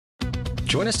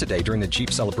Join us today during the Jeep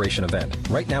Celebration event.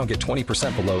 Right now, get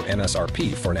 20% below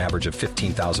MSRP for an average of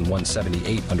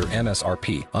 $15,178 under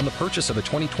MSRP on the purchase of a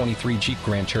 2023 Jeep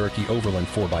Grand Cherokee Overland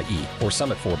 4xE or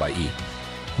Summit 4xE.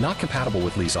 Not compatible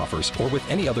with lease offers or with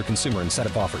any other consumer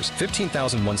incentive offers.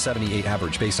 $15,178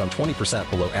 average based on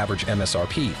 20% below average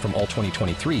MSRP from all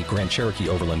 2023 Grand Cherokee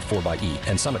Overland 4xE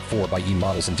and Summit 4xE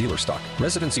models in dealer stock.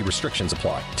 Residency restrictions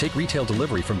apply. Take retail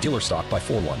delivery from dealer stock by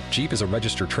 4/1. Jeep is a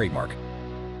registered trademark.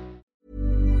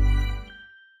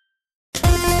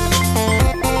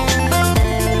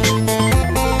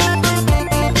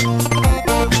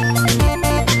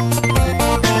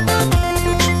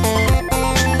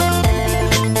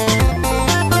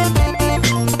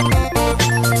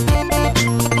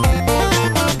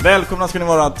 Välkomna ska ni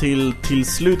vara till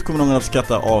slut kommer någon att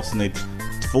skatta avsnitt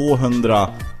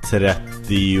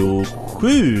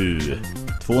 237.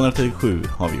 237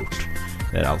 har vi gjort.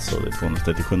 Det är alltså det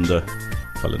 237 ifall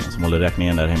det är någon som håller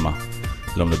räkningen där hemma.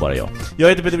 Eller om det bara är jag. Jag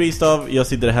heter Peter Wistav, jag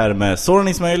sitter här med Soran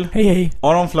Ismail. Hej hej.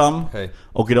 Aron Flam. Hej.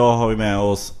 Och idag har vi med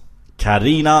oss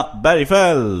Carina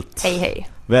Bergfeldt. Hej hej.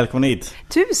 Välkommen hit.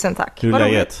 Tusen tack. Hur är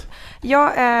läget?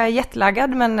 Jag är jättelaggad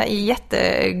men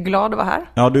jätteglad att vara här.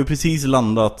 Ja, du har precis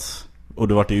landat och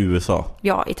du har varit i USA.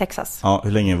 Ja, i Texas. Ja,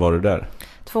 hur länge var du där?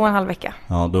 2,5 vecka.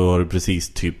 Ja, då har du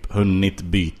precis typ hunnit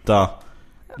byta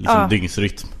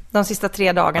dygnsrytm. De sista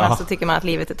 3 dagarna så tycker man att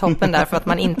livet är toppen där för att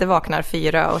man inte vaknar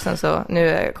 4 och sen så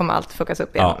nu kommer allt fuckas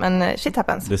upp igen. Ja. Men shit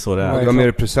happens. Det är så det är. Du har med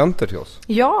dig presenter till oss.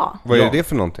 Ja. Vad är det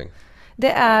för någonting?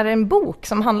 Det är en bok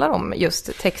som handlar om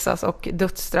just Texas och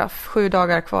dödsstraff. 7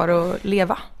 dagar kvar att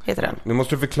leva heter den. Nu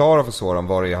måste du förklara för Soran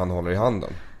vad det är han håller i handen.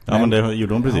 Ja, men det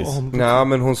gjorde hon precis. Nej,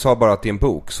 men hon sa bara att det är en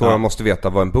bok. Soran måste veta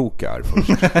vad en bok är först.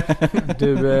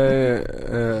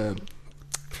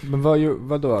 Men vad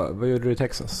gjorde du i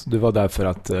Texas? Du var där för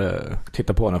att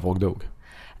titta på när folk dog.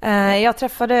 Jag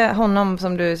träffade honom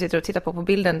som du sitter och tittar på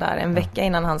bilden där en vecka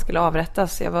innan han skulle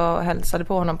avrättas. Jag var och hälsade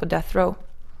på honom på Death Row.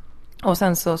 Och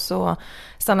sen så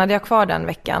stannade jag kvar den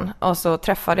veckan och så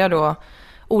träffade jag då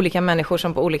olika människor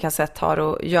som på olika sätt har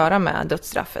att göra med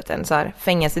dödsstraffet. En så här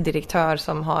fängelsedirektör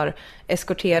som har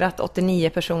eskorterat 89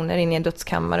 personer in i en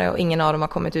dödskammare och ingen av dem har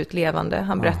kommit ut levande.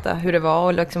 Han berättade hur det var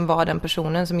och liksom var den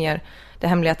personen som ger det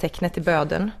hemliga tecknet i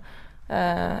böden.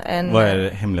 Vad är det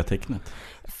hemliga tecknet?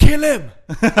 Kill him!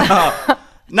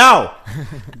 Now!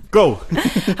 Go!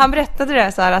 Han berättade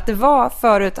det så här att det var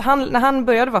förut, när han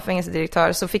började vara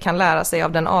fängelsedirektör så fick han lära sig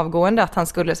av den avgående att han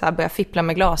skulle så här börja fippla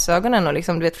med glasögonen och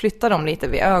liksom, du vet, flytta dem lite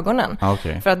vid ögonen.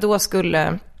 Okay. För att då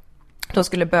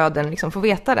skulle böden liksom få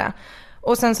veta det.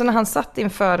 Och sen så när han satt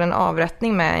inför en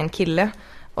avrättning med en kille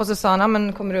och så sa han,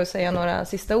 men kommer du att säga några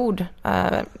sista ord?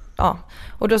 Ja.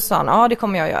 Och då sa han, ja det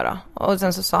kommer jag göra. Och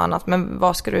sen så sa han att, men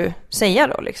vad ska du säga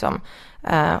då liksom?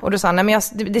 Och då sa han, nej men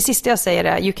det sista jag säger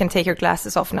är you can take your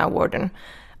glasses off now, warden.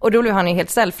 Och då blev han ju helt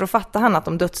ställd för att fatta han att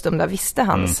de dödsdömda visste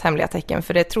hans hemliga tecken.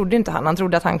 För det trodde inte han. Han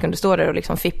trodde att han kunde stå där och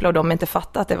liksom fippla och de inte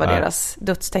fattade att det var deras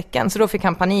dödstecken. Så då fick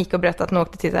han panik och berättade att han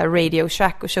åkte till Radio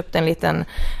Shack och köpte en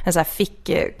så här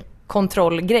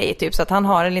fickkontrollgrej typ. Så att han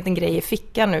har en liten grej i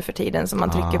fickan nu för tiden som man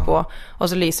trycker på och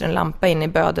så lyser en lampa in i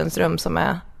bödens rum som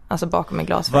är alltså bakom en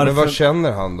glasvägg. Men vad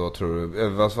känner han då, tror du?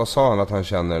 Vad sa han att han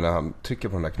känner när han trycker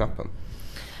på den där knappen?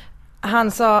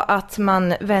 Han sa att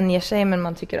man vänjer sig men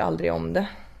man tycker aldrig om det.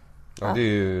 Ja, det är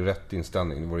ju rätt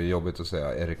inställning. Det vore jobbigt att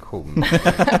säga erektion.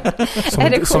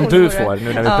 som du får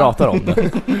nu när vi pratar om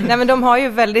det. Nej, men de har ju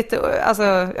väldigt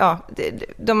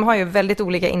de har ju väldigt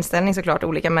olika inställning såklart,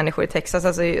 olika människor i Texas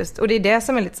alltså just, och det är det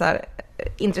som är lite så här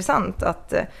intressant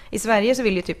att i Sverige så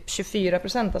vill ju typ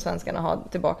 24% av svenskarna ha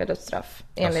tillbaka dödsstraff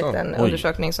enligt en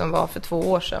undersökning som var för 2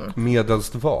 år sedan.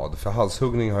 Medelst vad? För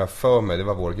halshuggning har jag för mig, det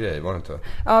var vår grej, var det inte?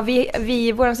 Ja,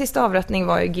 vår sista avrättning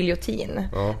var ju giljotin.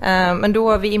 Men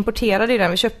då vi importerade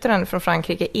den, vi köpte den från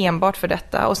Frankrike enbart för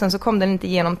detta och sen så kom den inte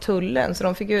igenom tullen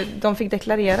så de fick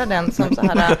deklarera den som så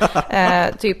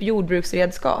här typ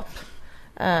jordbruksredskap.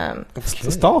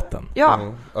 Staten? Ja,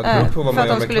 för att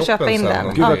de skulle köpa in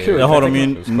den. Gud vad kul. Jag har de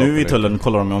ju nu i tullen,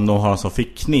 kollar de om de har en sån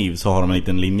fickkniv så har de en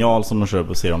liten linjal som de kör på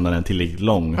och ser om den är tillräckligt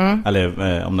lång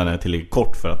eller om den är tillräckligt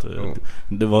kort för att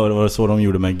det var så de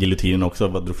gjorde med giljotinen också,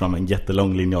 bara drog fram en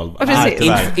jättelång linjal.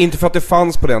 Inte för att det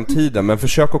fanns på den tiden, men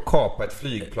försök att kapa ett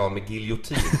flygplan med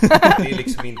giljotin. Det är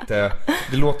liksom inte,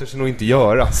 det låter sig nog inte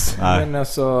göras. Men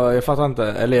alltså, jag fattar inte,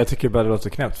 eller jag tycker bara det låter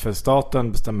knäppt för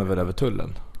staten bestämmer väl över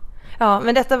tullen. Ja,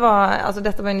 men detta var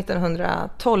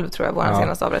 1912 tror jag vår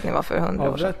senaste avrättning var för 100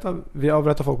 år sedan. Vi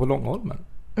avrättar folk på Långholmen.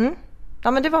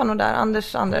 Ja, men det var nog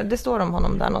där. Det står om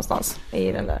honom där någonstans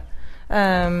i den där.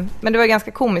 Men det var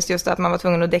ganska komiskt just att man var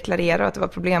tvungen att deklarera att det var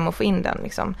problem att få in den.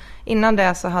 Liksom. Innan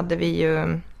det så hade vi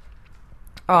ju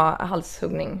Ja,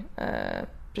 halshuggning.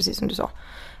 Precis som du sa.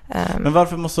 Men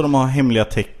varför måste de ha hemliga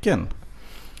tecken?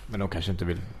 Men de kanske inte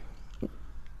vill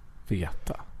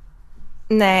veta.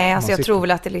 Nej, alltså jag tror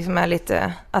väl att det liksom är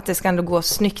lite att det ska ändå gå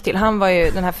snyggt till. Han var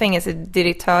ju, den här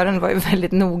fängelsedirektören var ju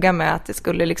väldigt noga med att det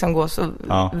skulle liksom gå så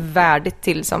värdigt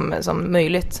till som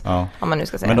möjligt. Ja. Om man nu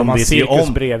ska säga. Men de vet ju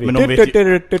om. Men de vet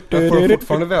ju... Får de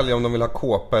fortfarande välja om de vill ha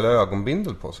kåpa eller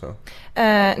ögonbindel på sig?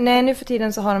 Nej, nu för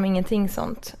tiden så har de ingenting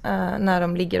sånt när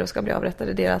de ligger och ska bli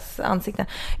avrättade, deras ansikten.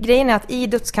 Grejen är att i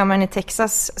dödskammaren i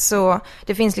Texas så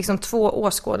det finns liksom 2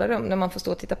 åskådarrum där man får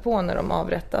stå och titta på när de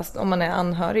avrättas om man är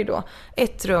anhörig då.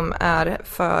 Ett rum är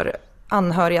för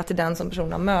anhöriga till den som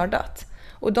personen har mördat.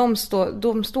 Och de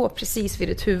står precis vid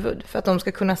ditt huvud för att de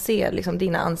ska kunna se liksom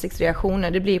dina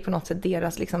ansiktsreaktioner. Det blir på något sätt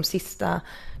deras liksom sista,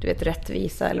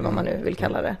 rättvisa eller vad man nu vill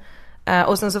kalla det.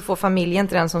 Och sen så får familjen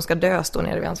till den som ska dö stå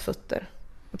nere vid hans fötter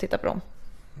och titta på dem.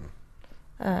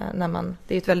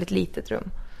 Det är ett väldigt litet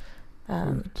rum.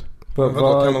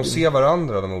 Kan de se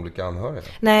varandra, de olika anhöriga?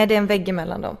 Nej, det är en vägg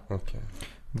emellan dem. Okay.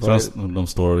 Så de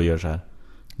står och gör så här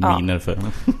miner för.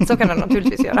 Så kan de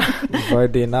naturligtvis göra. Vad är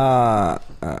dina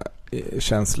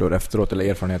känslor efteråt eller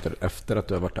erfarenheter efter att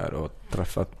du har varit där och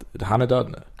träffat? Han är död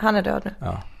nu. Han är död nu.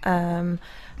 Ja.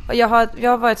 Jag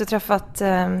har varit och träffat,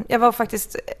 jag var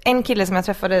faktiskt en kille som jag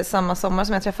träffade samma sommar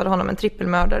som jag träffade honom, en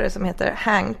trippelmördare som heter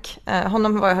Hank.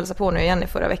 Honom var jag hälsade på nu igen i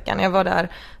förra veckan. Jag var där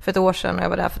för 1 år sedan och jag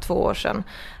var där för 2 år sedan.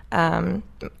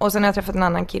 Och sen har jag träffat en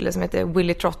annan kille som heter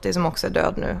Willie Trotty som också är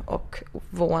död nu, och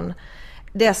Vaughn.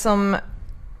 Det som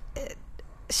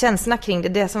känslorna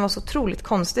kring det som var så otroligt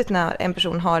konstigt när en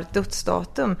person har ett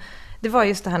dödsdatum, det var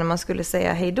just det här när man skulle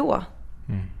säga hej då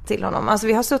till honom. Alltså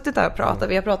vi har suttit där och pratat,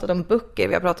 vi har pratat om böcker,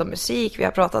 vi har pratat om musik, vi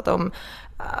har pratat om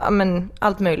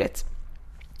allt möjligt.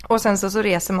 Och sen så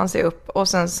reser man sig upp och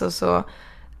sen så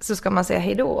ska man säga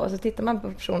hej då, och så tittar man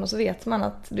på personen och så vet man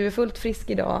att du är fullt frisk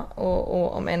idag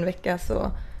och om 1 vecka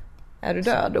så är du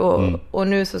död och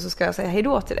nu så ska jag säga hej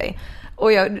då till dig.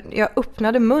 Och jag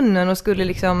öppnade munnen och skulle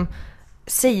liksom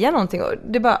säga någonting och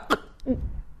det bara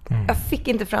jag fick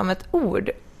inte fram ett ord.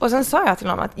 Och sen sa jag till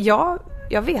honom att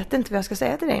jag vet inte vad jag ska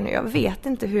säga till dig nu. Jag vet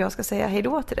inte hur jag ska säga hej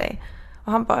då till dig.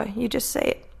 Och han bara, you just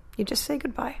say it. You just say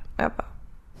goodbye. Och jag bara,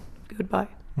 goodbye.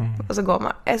 Och så går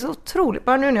man. Det är så otroligt.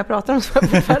 Bara nu när jag pratar om så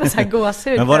är det så här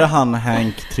gåshud. Men var det han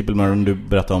Hank trippelmördaren du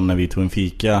berättade om när vi tog en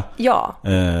fika? Ja.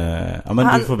 Men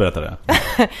du får berätta det.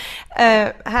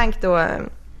 Hank då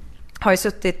har ju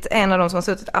suttit, en av de som har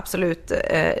suttit absolut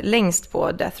längst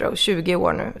på death row, 20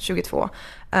 år nu, 22.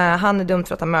 Han är dömd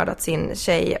för att ha mördat sin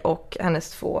tjej och hennes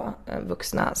 2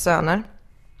 vuxna söner.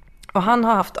 Och han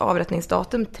har haft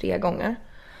avrättningsdatum 3 gånger.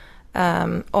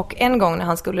 Och en gång när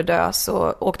han skulle dö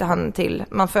så åkte han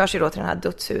man för sig då till det här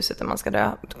dödshuset där man ska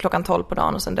dö klockan 12 på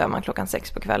dagen och sen dör man klockan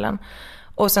 6 på kvällen.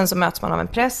 Och sen så möts man av en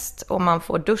präst och man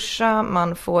får duscha,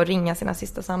 man får ringa sina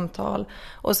sista samtal.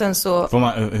 Och sen så...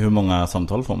 hur många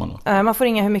samtal får man då? Man får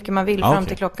ringa hur mycket man vill fram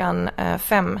till klockan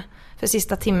 5. För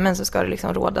sista timmen så ska det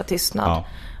liksom råda tystnad. Ja.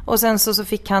 Och sen så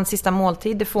fick han sista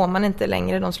måltid, det får man inte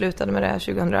längre. De slutade med det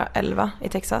 2011 i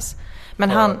Texas.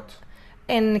 Men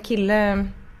en kille...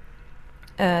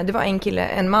 Det var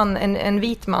en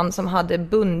vit man som hade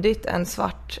bundit en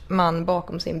svart man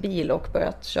bakom sin bil och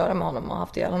börjat köra med honom och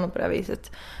haft ihjäl honom på det här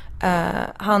viset.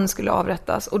 Han skulle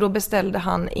avrättas och då beställde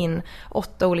han in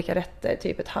 8 olika rätter,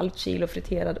 typ ett halvt kilo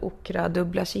friterad okra,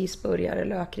 dubbla cheeseburgare,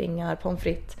 lökringar, pommes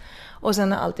frites. Och sen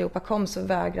när alltihopa kom så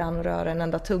vägrade han att röra en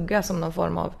enda tugga som någon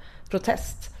form av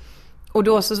protest. Och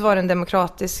då så var det en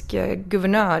demokratisk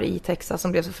guvernör i Texas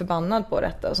som blev så förbannad på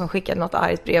detta och som skickade något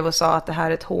argt brev och sa att det här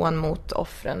är ett hån mot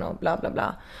offren och bla bla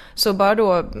bla. Så bara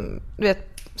då,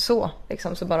 så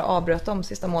bara avbröt de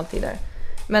sista måltider.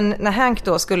 Men när Hank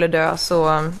då skulle dö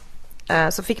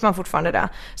så fick man fortfarande det.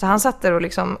 Så han satt där och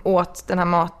liksom åt den här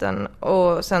maten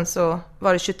och sen så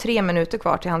var det 23 minuter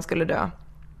kvar till han skulle dö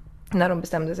när de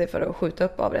bestämde sig för att skjuta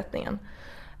upp avrättningen.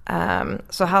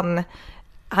 Så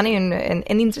han är ju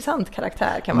en intressant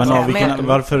karaktär kan man säga. Men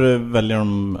varför väljer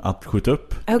de att skjuta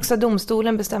upp? Högsta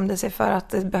domstolen bestämde sig för att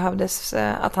det behövdes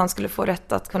att han skulle få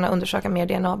rätt att kunna undersöka mer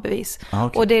DNA-bevis.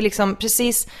 Okay. Och det är liksom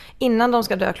precis innan de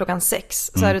ska dö klockan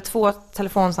 6 så är det 2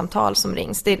 telefonsamtal som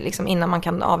rings. Det är liksom innan man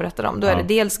kan avrätta dem. Då är det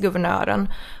dels guvernören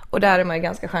och där är man ju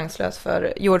ganska chanslös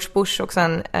för George Bush och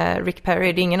sen Rick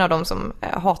Perry. Det är ingen av dem som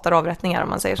hatar avrättningar om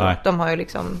man säger så. Nej. De har ju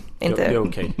liksom inte... Det är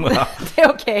okej.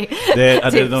 Det är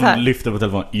okej. De lyfter på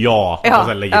telefonen. Ja, och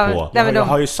sen lägger på. Nej, men jag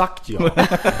har ju sagt ja.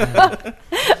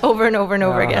 over and over and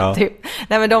over again. Typ.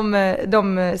 Nej, men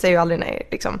de säger ju aldrig nej.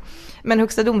 Liksom. Men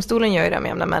högsta domstolen gör ju det med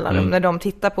jämna mellanrum när de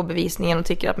tittar på bevisningen och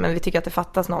tycker att vi tycker att det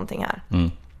fattas någonting här.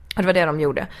 Det var det de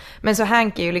gjorde. Men så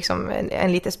Hank är ju liksom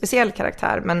en lite speciell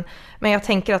karaktär. Men jag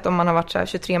tänker att om man har varit så här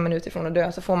 23 minuter från att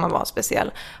dö så får man vara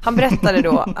speciell. Han berättade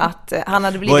då att han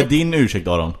hade blivit... Vad är din ursäkt,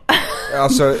 Aron?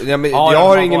 Alltså, jag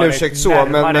har ingen ursäkt så,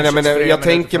 men jag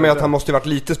tänker mig att han måste ha varit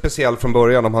lite speciell från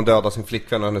början om han dödade sin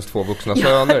flickvän och hennes 2 vuxna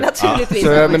söner. Naturligtvis.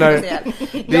 Så jag menar,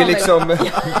 det är liksom...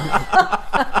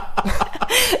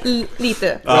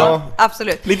 Lite, ja,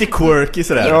 absolut. Lite quirky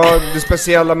sådär. Ja, det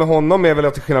speciella med honom är väl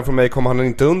att till skillnad från mig kommer han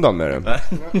inte undan med det.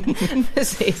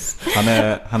 Precis.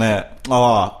 Han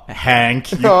är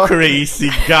Hank, you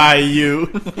crazy guy you.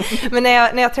 Men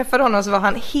när jag träffade honom så var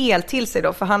han helt till sig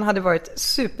då, för han hade varit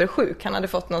supersjuk. Han hade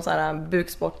fått någon sån här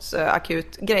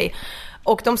bukspottsakut grej.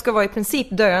 Och de ska vara i princip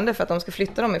döende för att de ska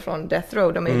flytta dem ifrån Death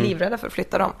Row. De är livrädda för att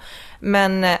flytta dem.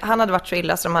 Men han hade varit så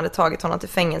illa så de hade tagit honom till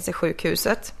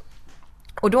fängelsesjukhuset.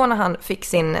 Och då när han fick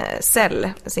sin cell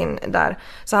där,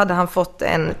 så hade han fått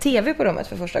en tv på rummet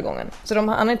för första gången. Så han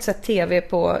har inte sett tv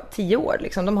på 10 år.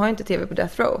 Liksom. De har inte tv på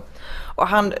Death Row. Och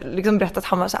han liksom berättade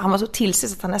att han var så till sig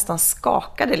att han nästan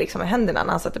skakade liksom, i händerna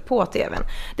när han satte på tvn.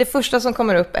 Det första som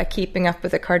kommer upp är Keeping Up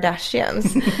with the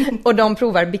Kardashians. Och de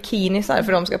provar bikinisar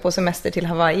för de ska på semester till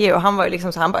Hawaii. Och han var ju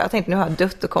liksom så, jag tänkte nu har jag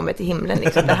dött och kommit till himlen.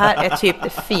 Liksom. Det här är typ det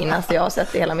finaste jag har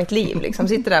sett i hela mitt liv. Liksom.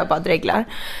 Sitter där och bara dreglar.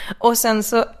 Och sen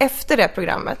så efter det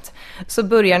programmet så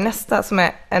börjar nästa som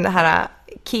är det här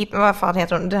vad fan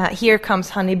heter hon? Det här Here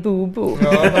Comes Honey Boo Boo.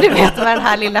 Ja. Du vet, med den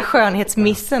här lilla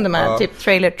skönhetsmissen, de här typ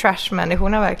trailer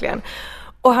trash-människorna verkligen.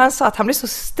 Och han sa att han blev så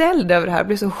ställd över det här,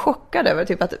 blev så chockad över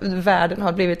typ att världen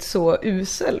har blivit så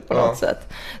usel på något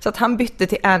sätt. Så att han bytte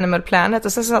till Animal Planet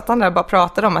och så satt han där och bara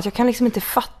pratade om att jag kan liksom inte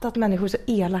fatta att människor är så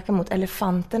elaka mot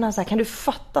elefanterna. Så här, kan du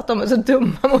fatta att de är så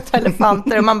dumma mot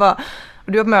elefanter? Och man bara...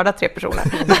 Du har mördat 3 personer.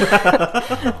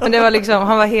 Men det var liksom,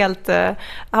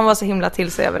 han var så himla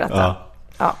till sig över detta.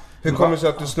 Ja. Hur kommer det sig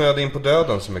att du snöade in på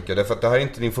döden så mycket? Därför att det här är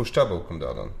inte din första bok om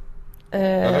döden.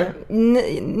 Eller?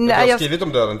 Du har skrivit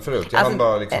om döden förut. Jag hann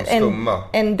bara liksom stumma.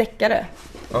 En deckare.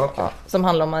 Okay. Som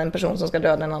handlar om en person som ska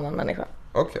döda en annan människa.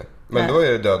 Okej. Men då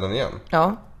är det döden igen.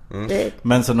 Ja.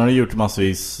 Men sen har du gjort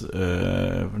massvis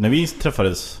när vi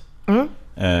träffades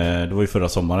det var ju förra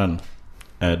sommaren.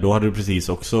 Då hade du precis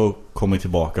också kommit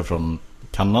tillbaka från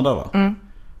Kanada, va?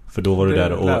 För då var du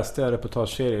där och... läste jag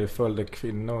reportageserier, följde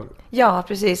kvinnor. Ja,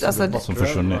 precis. Alltså, som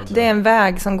försvunnit. Det är en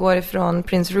väg som går ifrån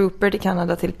Prince Rupert i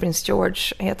Kanada till Prince George,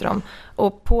 heter de.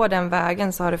 Och på den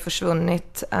vägen så har det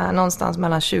försvunnit någonstans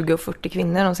mellan 20 och 40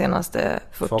 kvinnor de senaste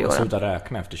 40 åren. Folk slutar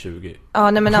räkna efter 20.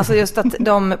 Ja, nej, men alltså just att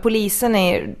polisen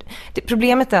är...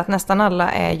 Problemet är att nästan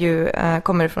alla är ju,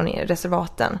 kommer från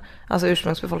reservaten, alltså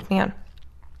ursprungsbefolkningen.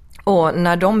 Och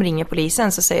när de ringer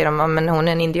polisen så säger de att hon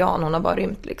är en indian, hon har bara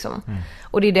rymt liksom.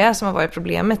 Och det är det som har varit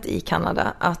problemet i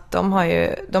Kanada, att de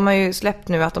har ju släppt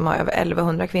nu att de har över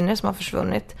 1100 kvinnor som har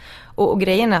försvunnit. Och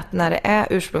grejen är att när det är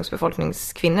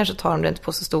ursprungsbefolkningskvinnor så tar de det inte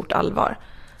på så stort allvar.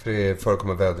 För det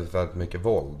förekommer väldigt, väldigt mycket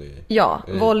våld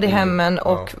våld i hemmen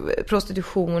och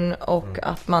prostitution och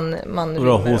att man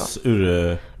hos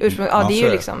ursprung, det är ju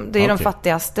liksom, det är de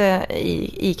fattigaste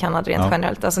i Kanada rent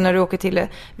generellt. Alltså när du åker till,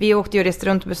 vi åkte ju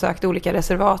runt och besökte olika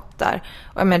reservat där.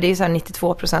 Och men det är ju så här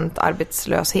 92%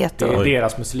 arbetslöshet. Det är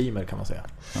deras muslimer kan man säga.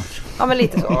 Ja, men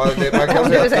lite så. Ja,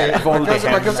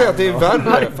 man kan säga att det är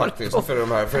värre faktiskt för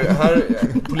de här. För här,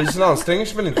 polisen anstränger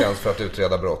sig väl inte ens för att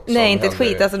utreda brott. Nej, inte ett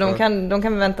skit. Alltså, de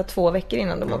kan vänta 2 veckor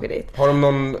innan de åker dit. Har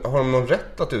de någon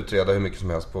rätt att utreda hur mycket som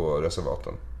helst på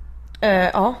reservaten?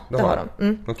 Ja, det har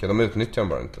de. Okej, de utnyttjar dem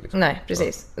bara inte liksom. Nej,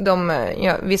 precis.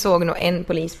 Vi såg nog en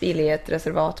polisbil i ett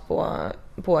reservat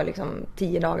på liksom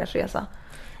 10 dagars resa.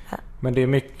 Men det är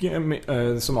mycket,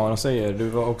 som Aron säger,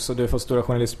 du har fått Stora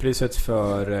journalistpriset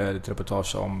för ett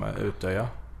reportage om Utöja.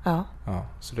 Ja.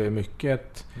 Så det är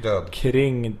mycket död.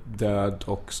 Kring död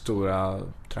och stora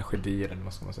tragedier, eller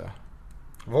vad ska man säga.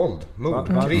 Våld,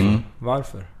 mord, krig.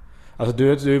 Varför? Alltså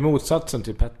du är motsatsen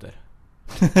till Petter.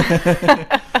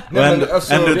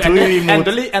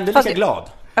 Ändå lika glad.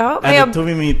 Ja, men tog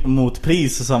vi emot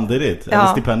pris samtidigt, eller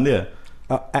stipendier.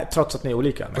 Ja, trots att ni är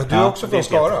olika. Men du är också från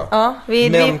Skara. Ja,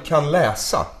 Män kan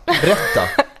läsa.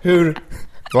 Berätta. Hur...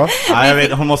 Va? Ja, jag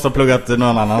vet, hon måste ha pluggat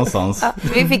någon annanstans. Ja,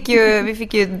 vi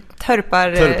fick ju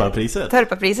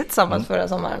Törparpriset tillsammans förra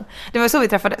sommaren. Det var så vi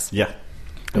träffades. Ja.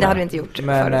 Det hade vi inte gjort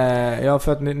förut.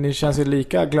 För att ni känns ju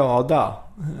lika glada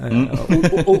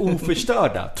och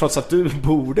oförstörda, trots att du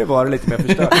borde vara lite mer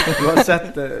förstörd.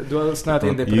 Du har snöat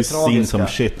in det på det tragiska. Some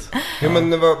shit. Ja,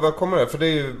 men vad kommer det? För det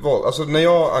är ju våld. Alltså när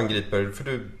jag angriper, för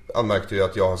du anmärkte ju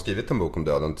att jag har skrivit en bok om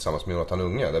döden tillsammans med Jonathan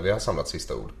Unge, där vi har samlat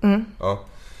sista ord. Ja.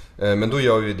 Men då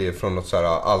gör vi det från något så här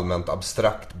allmänt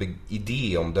abstrakt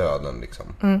idé om döden liksom.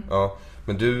 Ja.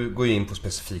 Men du går ju in på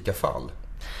specifika fall.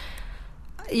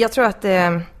 Jag tror att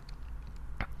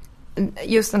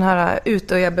just den här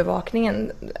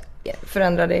utöja-bevakningen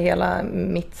förändrade hela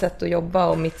mitt sätt att jobba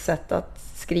och mitt sätt att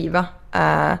skriva.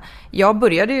 Jag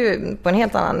började ju på en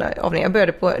helt annan avdelning. Jag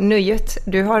började på Nöjet.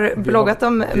 Du har bloggat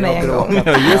om mig en gång.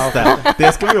 Ja, just det.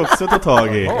 Det ska vi också ta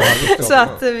tag i. Så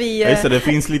att vi... Just det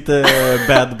finns lite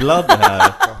bad blood här.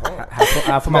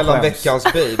 Här får man mellan skäms. veckans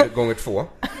babe gånger 2.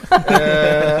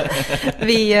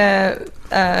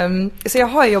 Så jag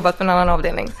har jobbat på en annan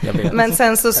avdelning. Jag vet. Men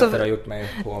sen så Efter att ha gjort mig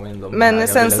påmind om det här, men jag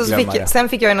sen ville så glömma det. sen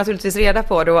fick jag ju naturligtvis reda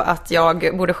på då att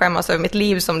jag borde skämmas över mitt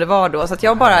liv som det var då. Så att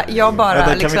jag bara Vänta,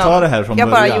 kan liksom, vi ta det här från jag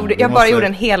början? bara gjorde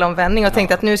en hel omvändning och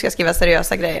tänkte att nu ska jag skriva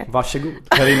seriösa grejer. Varsågod.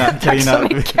 Carina.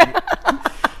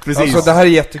 Precis. Alltså det här är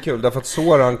jättekul därför att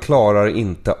Soran klarar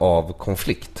inte av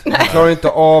konflikt. Han klarar inte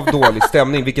av dålig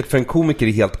stämning, vilket för en komiker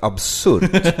är helt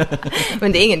absurt.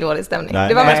 Men det är ingen dålig stämning. Nej.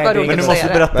 Det var mest bara Men roligt du att måste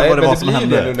säga det. berätta Nej, vad det men var det som blir ju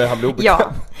det nu hände. när han blir obekväm.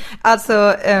 Ja,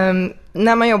 alltså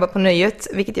när man jobbar på Nöjet,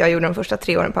 vilket jag gjorde de första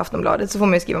 3 åren på Aftonbladet, så får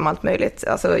man ju skriva om allt möjligt.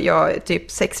 Alltså jag har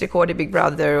typ 6 rekord i Big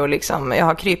Brother och liksom, jag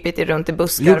har krypit runt i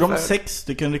buskar. Gjorde de 6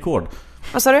 stycken rekord?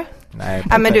 Vad sa du? Nej,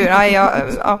 Men du,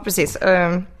 ja precis.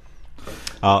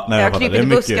 Ja, nej, Jag har fattar. krypit i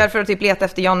buskar för att typ leta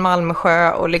efter Jan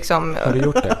Malmsjö och liksom... Har du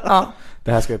gjort det? Ja.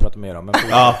 Det här ska vi prata mer om. Men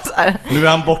Ja, nu är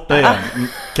han borta igen.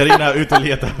 Carina ut och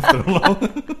leta efter honom.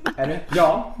 Är det?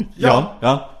 Ja.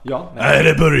 Ja. Nej, det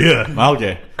är Börje. Ja,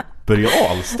 okej. Börje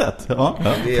Ahlstedt. Ja.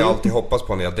 Det är jag alltid hoppas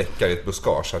på när jag däckar i ett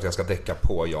buskage, att jag ska däcka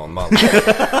på Jan Malm.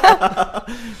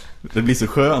 Det blir så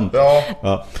skönt.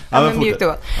 Ja. Men mjukt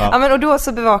då. Ja, men och då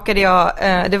så bevakade jag,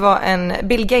 det var en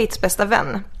Bill Gates bästa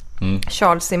vän.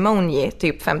 Charles Simonyi,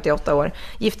 typ 58 år,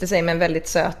 gifte sig med en väldigt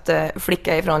söt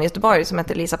flicka ifrån Göteborg som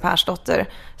hette Lisa Persdotter,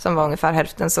 som var ungefär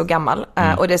hälften så gammal.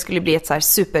 Och det skulle bli ett så här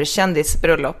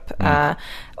superkändisbröllop.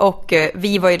 Och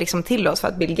vi var ju liksom till oss för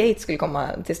att Bill Gates skulle komma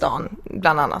till stan,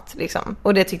 bland annat. Liksom.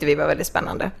 Och det tyckte vi var väldigt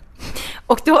spännande.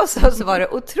 Och då så var det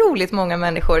otroligt många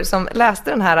människor som läste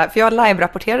den här, för jag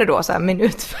live-rapporterade då så här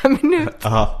minut för minut.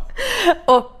 Aha.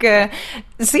 Och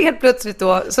så helt plötsligt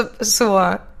då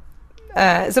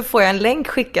så får jag en länk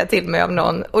skickad till mig av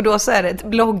någon, och då så är det ett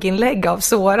blogginlägg av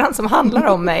Soran som handlar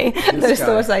om mig. Där det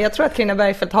står så här: jag tror att Carina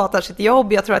Bergfeldt hatar sitt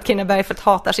jobb, jag tror att Carina Bergfeldt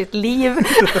hatar sitt liv.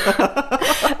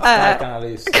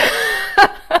 Analys.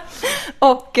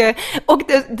 och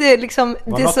det liksom...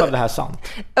 Var det något så, av det här sant?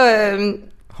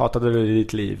 Hatade du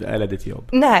ditt liv eller ditt jobb?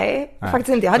 nej, faktiskt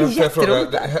inte. Jag hade Men får jag fråga,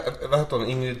 jätteroligt. vad heter hon?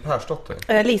 Ingrid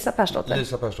Persdotter? Lisa Persdotter.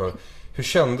 Lisa Persdotter. Hur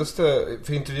kändes det?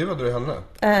 För intervjuade du henne?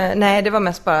 Nej, det var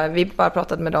mest bara, vi bara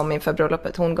pratade med dem inför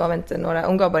bröllopet. Hon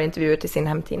gav bara intervjuer till sin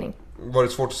hemtidning. Var det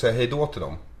svårt att säga hej då till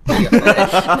dem?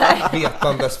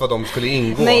 Vetandes vad de skulle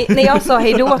ingå. Nej, när jag sa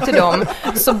hej då till dem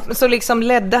så liksom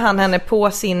ledde han henne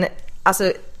på sin,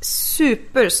 alltså,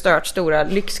 superstört stora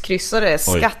lyxkryssare,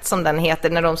 Skatt som den heter,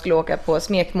 när de skulle åka på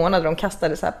smekmånader. De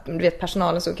kastade så här, du vet,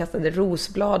 personalen så kastade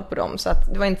rosblad på dem, så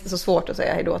att det var inte så svårt att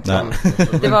säga hej då till dem.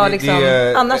 Det var liksom,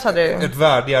 annars hade du ett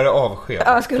värdigare avsked.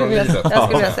 Ja, jag skulle vilja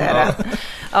säga det.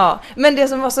 Ja, men det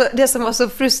som var så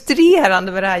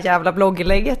frustrerande med det här jävla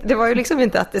blogginlägget, det var ju liksom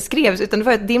inte att det skrevs, utan det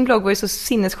var att din blogg var ju så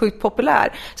sinnessjukt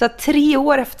populär. Så att 3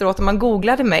 år efteråt, om man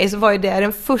googlade mig, så var ju det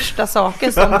den första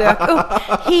saken som dök upp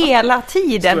hela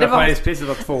tiden. Det var priset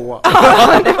var 2.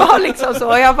 Ja, det var liksom så.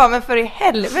 Och jag bara, men för i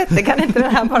helvete, kan inte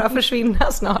den här bara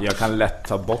försvinna snart? Jag kan lätt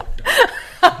ta bort det.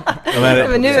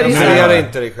 Men nu är det ju Censura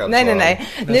inte dig själv. Nej.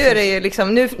 Nu är det ju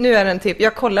liksom, nu är den typ,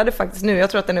 jag kollade faktiskt nu, jag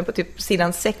tror att den är på typ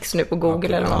sidan 6 nu på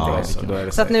Google eller någonting.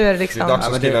 Så att nu är det liksom... Det är dags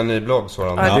att skriva en ny blogg,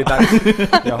 Soran. Ja, det är dags.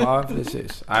 Ja,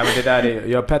 precis. Nej, men det där är,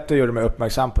 jag och Petter gjorde mig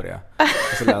uppmärksam på det.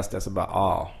 Och så läste jag så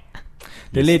bara,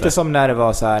 Det är lite som när det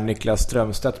var så här, Niklas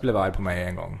Strömstedt blev arg på mig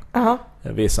en gång.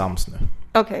 Vi är sams nu.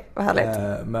 Okej, vad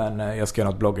härligt. Men jag ska göra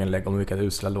något blogginlägg om vilka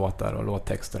usla låtar och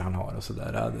låttexter han har och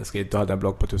sådär. Då hade jag en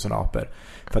blogg på 1000 apor.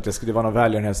 För att det var någon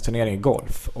välgörenhetsturnering i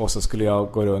golf. Och så skulle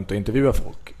jag gå runt och intervjua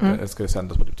folk. Det skulle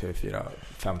sändas på typ TV4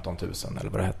 15 000 eller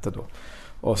vad det hette då.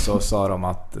 Och så sa de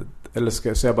att,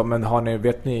 så jag bara, men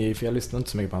vet ni, för jag lyssnar inte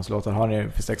så mycket på hans låtar,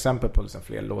 finns det exempel på liksom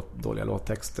fler dåliga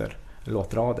låttexter,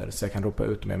 låtrader, så jag kan ropa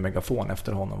ut med en megafon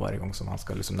efter honom varje gång som han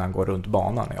ska, liksom, när han går runt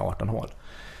banan i 18 hål.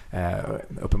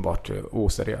 Uppenbart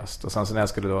oseriöst. Och sen så när jag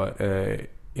skulle då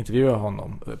intervjua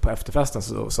honom på efterfesten,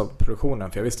 så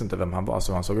produktionen, för jag visste inte vem han var,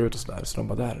 så han såg ut och sådär, så de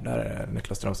bara, där är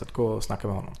Niklas Strömstedt, gå och snacka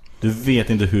med honom. Du vet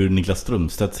inte hur Niklas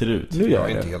Strömstedt ser ut? Nu gör jag är jag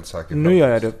inte det. helt säker. Nu gör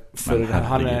jag det, för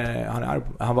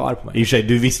han var arg på mig. I och för sig,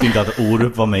 du visste inte att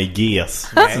Orup var med i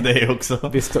GES. Nej. Så det är också.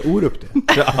 Visste Orup det?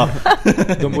 Ja.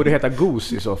 De borde heta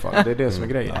Goose i så fall. Det är det som är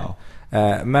grejen.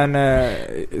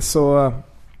 Så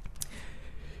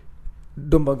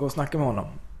de bara går och snackar med honom.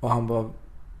 Och han var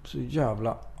så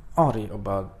jävla arg och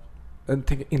bara jag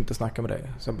tänker inte snacka med dig.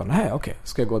 Så jag bara, nej okej,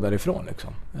 ska jag gå därifrån liksom?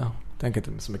 Ja, tänker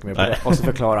inte så mycket mer på det. Och så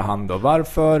förklarar han då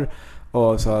varför.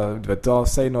 Och så, du vet,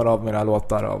 säg några av mina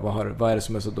låtar och vad är det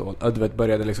som är så dåligt? Du vet,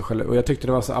 började liksom själv. Och jag tyckte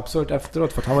det var så absurt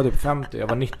efteråt, för att han var typ 50, jag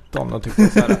var 19 och tyckte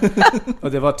så här.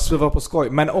 Och det var på skoj.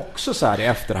 Men också så här i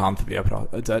efterhand, för vi har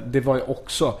pratat, det var ju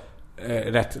också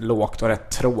rätt lågt och rätt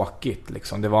tråkigt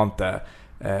liksom. Det var inte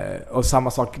och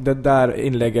samma sak, det där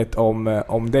inlägget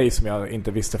om dig som jag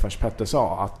inte visste först Petter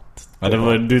sa att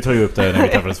du tar ju upp det när vi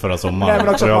träffades förra sommaren.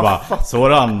 Nej, så jag bara,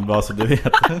 Soran, bara så du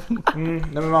vet. Nej,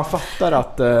 men man fattar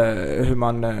att hur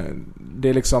man det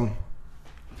är liksom,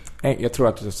 jag tror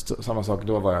att det är samma sak,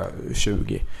 då var jag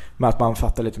 20, men att man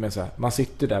fattar lite mer så här, man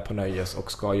sitter där på nöjes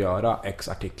och ska göra x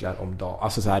artiklar om dag,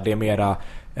 alltså så här, det är mera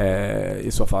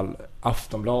i så fall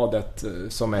Aftonbladet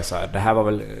som är så här, det här var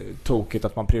väl tokigt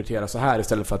att man prioriterar så här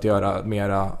istället för att göra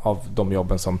mera av de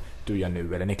jobben som du gör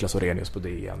nu, eller Niklas Orenius på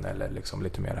DN, eller liksom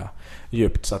lite mera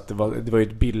djupt. Så att det var ju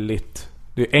ett billigt,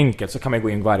 det är enkelt, så kan man gå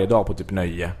in varje dag på typ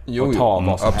nöje och ta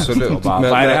vad som absolut. helst och bara,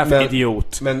 vad är det här för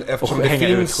idiot? Men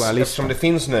eftersom det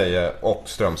finns nöje och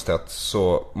Strömstedt,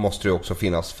 så måste det också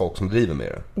finnas folk som driver med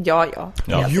det. Ja.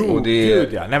 Jo,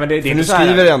 Nej, men det nu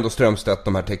skriver ändå Strömstedt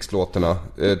de här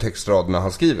textraderna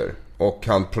han skriver. Och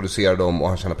han producerar dem och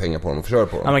han tjänar pengar på dem och försörjer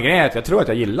på dem. Ja, men grejen är att jag tror att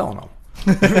jag gillar honom.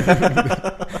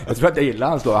 Jag tror att jag gillar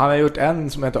hans låt. Han har gjort en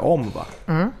som heter Om, va?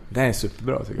 Den är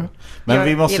superbra, tycker jag. Men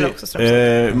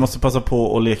vi måste passa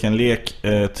på att leka en lek.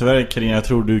 Tyvärr, Carina, jag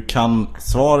tror du kan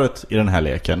svaret i den här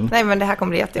leken. Nej, men det här kommer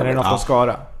bli jättejobbigt. Är det något att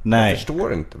skara? Nej. Jag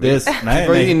förstår inte. Det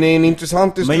var ju inne i en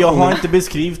intressant diskussion. Men jag har inte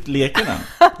beskrivit leken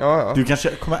än. Ja. Du kanske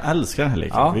kommer älska den här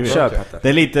leken. Ja, kör, Petter. Det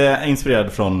är lite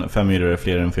inspirerad från 5 myror,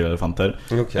 fler än 4 elefanter.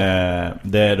 Okay.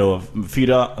 Det är då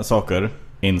 4 saker,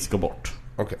 en ska bort.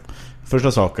 Okay.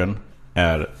 Första saken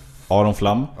är Aron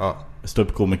Flam,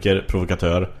 ståuppkomiker,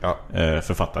 provokatör,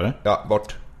 författare. Ja,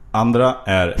 bort. Andra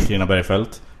är Carina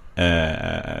Bergfeldt,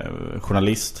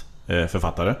 journalist,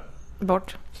 författare.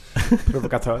 Bort.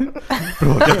 Provokatör.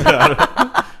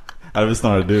 Det är väl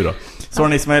snarare du då.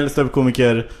 Soran Ismail,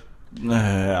 ståuppkomiker,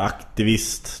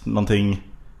 aktivist, någonting.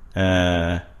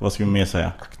 Vad ska vi mer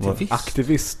säga?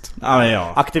 Aktivist.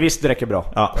 Ja. Aktivist, det räcker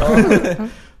bra. Ja.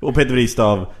 Och Peter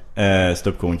Vristav,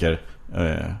 ståuppkomiker,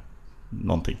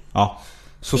 någonting. Ja.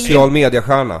 Social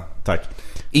mediestjärna. Tack.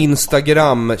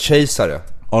 Instagram-kejsare.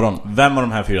 Aron, vem av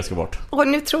de här 4 ska bort?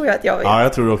 Nu tror jag att jag vet. Ja,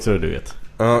 jag tror också att du vet.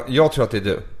 Jag tror att det är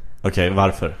du. Okej,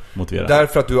 varför? Motivera.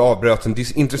 Därför att du avbröt en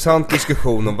intressant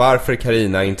diskussion om varför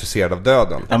Carina är intresserad av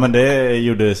döden. Ja, men det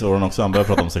gjorde Soran också. Han började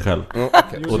prata om sig själv.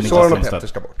 Och Soran och Petter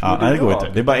ska bort. Ja, nej, det går inte.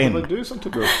 Det är bara en. Det var du som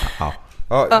tog upp.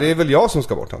 Ja, det är väl jag som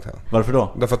ska bort, antar jag. Varför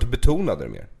då? Därför att du betonade det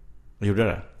mer. Jag gjorde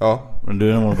det? Ja. Men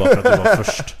du är nog bara för att du var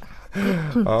först.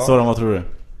 Soran, vad tror du?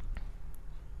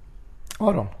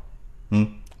 Aron.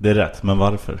 Det är rätt, men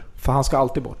varför? För han ska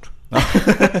alltid bort.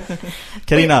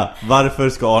 Carina, varför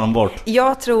ska Aron bort?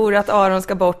 Jag tror att Aron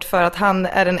ska bort för att han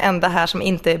är den enda här som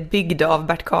inte är byggd av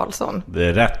Bert Karlsson. Det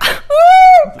är rätt.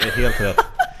 Det är helt rätt.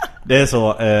 Det är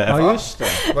så. Ja, just det.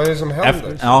 Vad är det som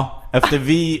händer? Efter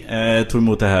vi tog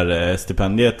emot det här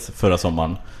stipendiet förra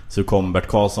sommaren, så kom Bert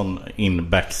Karlsson in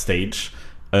backstage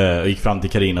och gick fram till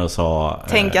Carina och sa: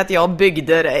 tänk att jag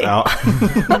byggde dig. Ja.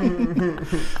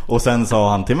 Och sen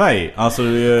sa han till mig: alltså,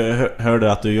 jag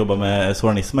hörde att du jobbar med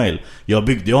Soran Ismail. Jag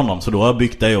byggde ju honom, så då har jag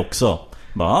byggt dig också.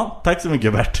 Tack så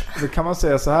mycket, Bert. Då kan man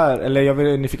säga så här, eller jag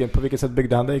vill nyfiken, på vilket sätt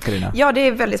byggde han dig, Carina? Ja, det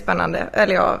är väldigt spännande.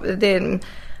 Eller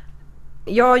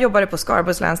jag jobbade på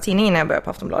Skaraborgs läns tidning innan jag började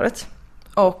på Aftonbladet.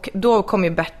 Och då kom ju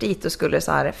Bert dit och skulle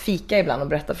så här fika ibland och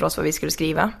berätta för oss vad vi skulle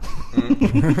skriva.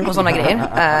 Och sådana grejer.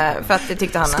 För att det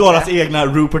tyckte han Skaras egna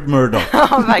Rupert Murdoch.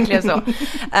 Ja, verkligen så.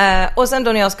 Och sen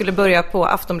då när jag skulle börja på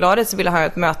Aftonbladet så ville han ha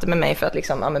ett möte med mig för att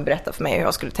liksom, berätta för mig hur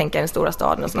jag skulle tänka i den stora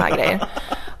staden och såna här grejer.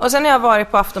 Och sen när jag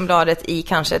varit på Aftonbladet i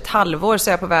kanske ett halvår så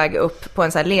är jag på väg upp på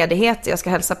en så här ledighet. Jag ska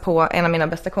hälsa på en av mina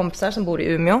bästa kompisar som bor i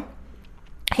Umeå.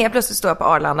 Helt plötsligt står jag på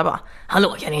Arlanda och bara: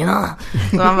 hallå Carina.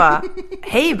 Så man bara: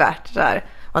 hej Bert, så här,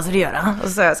 vad ska du göra? Och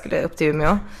så jag skulle upp till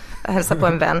Umeå och hälsa på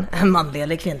en vän. Manlig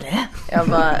eller kvinnlig? Jag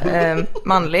bara,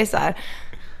 manlig, så här.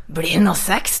 Blir det något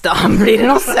sex då? Blir det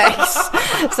något sex?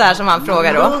 Så här som han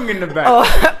frågar då.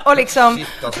 Och liksom... Shit,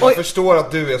 alltså, jag förstår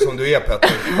att du är som du är,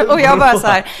 Petter. Och jag bara så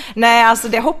här: nej, alltså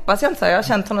det hoppas jag inte. Jag har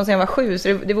känt honom sedan jag var 7, så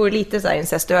det vore lite så här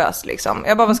incestuöst liksom.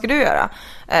 Jag bara, vad ska du göra?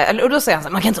 Och då säger han så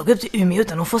här: man kan inte åka upp till Umeå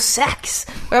utan att få sex.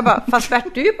 Och jag bara, fast Bert,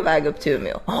 du är på väg upp till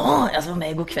Umeå. Jag ska vara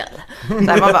med igår kväll.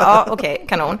 Så här, man bara, okej,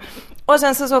 kanon. Och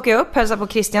sen så åker jag upp, hälsar på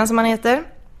Christian som han heter.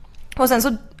 Och sen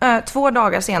så 2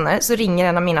 dagar senare så ringer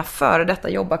en av mina före detta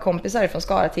jobbarkompisar från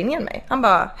Skara-tidningen mig. Han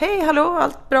bara: hej, hallå,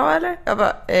 allt bra eller? Jag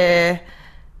bara,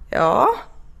 ja.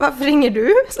 varför ringer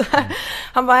du? Så här.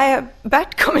 Han bara,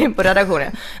 Bert kom in på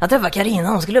redaktionen. Jag träffade Carina,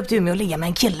 hon skulle upp till Umeå och ligga med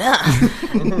en kille.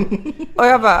 Och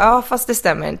jag bara, ja fast det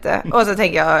stämmer inte. Och så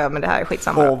tänker jag, ja men det här är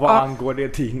skitsamma. Och vad angår det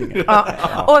tidningen? Ja.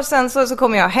 Och sen så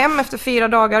kommer jag hem efter 4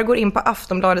 dagar, går in på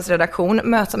Aftonbladets redaktion,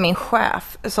 möter min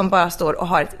chef som bara står och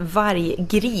har ett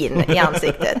varggrin i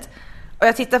ansiktet. Och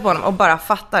jag tittar på honom och bara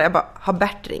fattar. Jag bara, har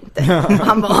Bert ringt dig?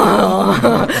 Han bara,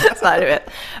 så här, du vet.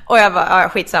 Och jag bara, ja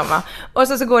skitsamma. Och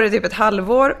så går det typ ett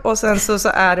halvår. Och sen så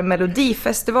är det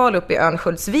Melodifestival uppe i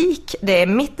Örnsköldsvik. Det är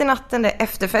mitt i natten, det är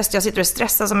efterfest. Jag sitter och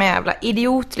stressar som en jävla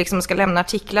idiot. Liksom ska lämna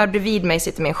artiklar. Bredvid mig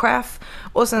sitter min chef.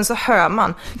 Och sen så hör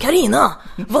man, Carina,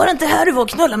 var det inte här du var och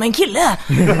knulla med en kille?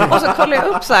 Och så kollar jag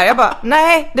upp så här. Jag bara,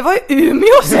 nej, det var ju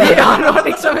Umeå, säger han. Och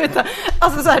liksom,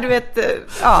 alltså så här, du vet,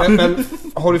 ja. Men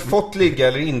har du fått ligga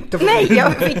eller inte? Nej,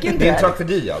 jag fick inte. Det är en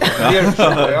tragedi alltså.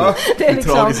 Det är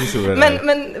liksom,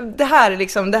 men det här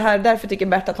liksom, därför tycker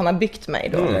Bert att han har byggt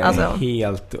mig då. Alltså.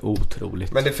 Helt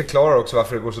otroligt. Men det förklarar också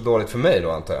varför det går så dåligt för mig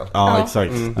då, antar jag. Ja,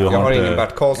 exakt. Jag har ingen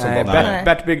Bert Karlsson. Nej,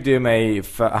 Bert byggde ju mig,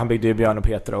 han byggde ju Björn och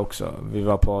Petra också. Vi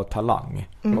var på Talang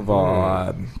och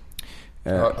var...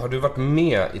 Har du varit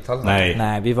med i Talang?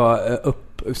 Nej, vi var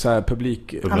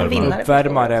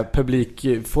uppvärmare.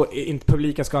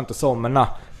 Publiken ska inte somna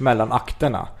mellan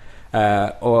akterna.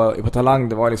 Och på Talang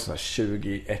det var liksom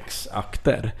 20x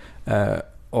akter.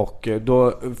 Och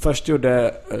då först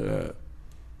gjorde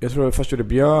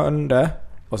Björn det.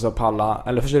 Och så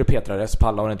först gjorde Petra det, så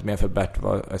pallade hon inte med för Bert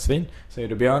var ett svin. Sen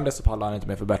gjorde Björn det, så pallade han inte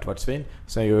med för Bert var ett svin.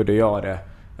 Sen gjorde jag det,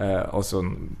 och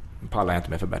så pallade jag inte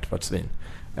med för Bert var ett svin.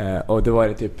 Och det var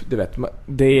det typ, du vet,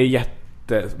 det är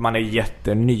man är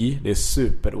jätteny, det är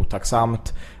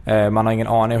superotacksamt. Man har ingen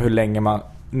aning om hur länge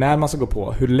när man ska gå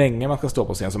på, hur länge man ska stå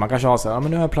på scen. Så man kanske har så här,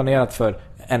 men nu har jag planerat för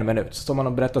 1 minut. Så står man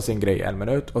och berättar sin grej 1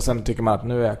 minut. Och sen tycker man att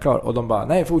nu är jag klar. Och de bara,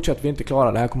 nej fortsätt, vi är inte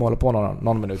klara. Det här kommer hålla på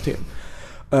någon minut till.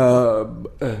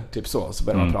 Typ så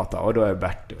börjar man prata. Och då är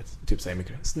Bert, typ säger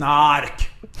mycket snark.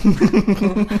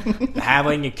 Det här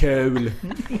var inget kul.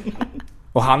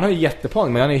 Och han har ju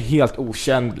jättepoäng, men han är helt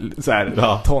okänd så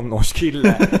här,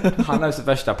 tonårskille. Han har ju så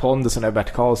värsta pondusen är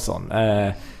Bert Karlsson.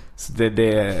 Så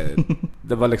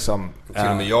det var liksom... Till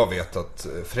och med jag vet att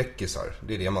fräckisar,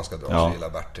 det är det man ska dra sig gilla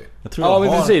Bert till. Men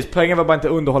precis. Poängen var bara inte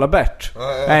underhålla Bert.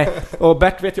 Nej. Och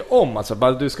Bert vet ju om, alltså,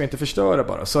 bara, du ska inte förstöra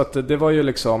bara. Så att det var ju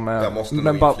liksom... Jag måste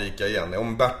nog inflika igen.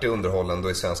 Om Bert är underhållen, då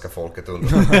är svenska folket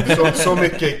underhållen. så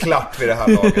mycket är klart vid det här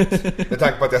laget. Med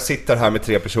tanke på att jag sitter här med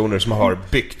 3 personer som har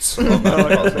byggts.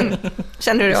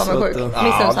 Känner du dig avundsjuk?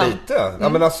 Ja, lite. Ja,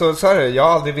 men alltså, så här, jag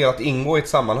har aldrig velat ingå i ett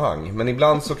sammanhang. Men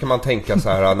ibland så kan man tänka så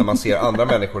här, när man ser andra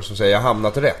människor som säger jag har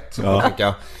hamnat rätt. Så man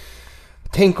tänka,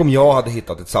 tänk om jag hade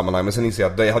hittat ett sammanhang. Men sen inser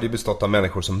jag att det hade ju bestått av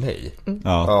människor som mig.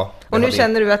 Och nu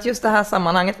känner du att just det här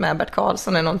sammanhanget med Bert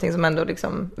Karlsson är någonting som ändå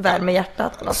liksom värmer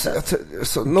hjärtat på något sätt.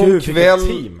 Så någon kväll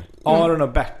Aron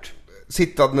och Bert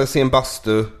sittandes i en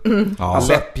bastu,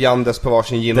 läppjandes på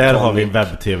varsin gin och där tonic. har vi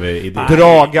webb-tv-idé.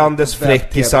 Dragandes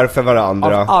fräckisar för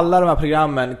varandra. Av alla de här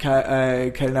programmen,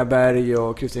 Carina Berg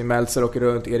och Kristin Meltzer åker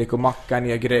runt, Erik och Mackan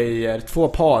gör grejer, 2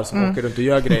 par som åker runt och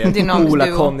gör grejer.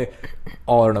 Ola, Conny,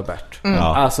 Aron och Bert.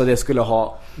 Alltså det skulle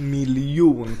ha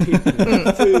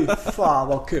miljontitlar. Fy fan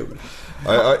vad kul.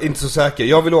 Jag är inte så säker.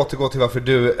 Jag vill återgå till varför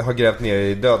du har grävt ner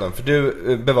i döden. För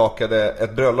du bevakade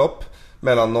ett bröllop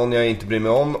mellan någon jag inte bryr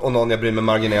mig om och någon jag bryr mig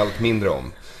marginellt mindre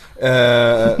om.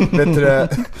 Vet du,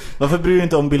 varför bryr du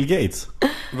inte om Bill Gates?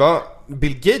 Va?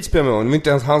 Bill Gates bryr mig om. Det var inte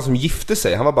ens han som gifte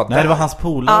sig. Han var bara det var hans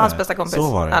polare. Ja, hans bästa kompis.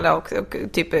 Så var det. Eller, och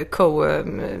typ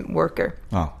co-worker.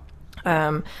 Ja.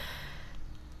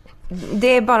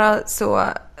 Det är bara så...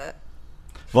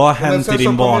 Vad har hänt i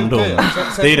din barndom?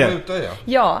 Det är det.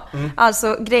 Ja,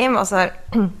 alltså grejen var så här...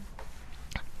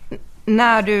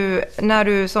 När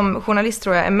du som journalist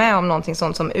tror jag är med om någonting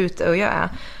sånt som Utöja är,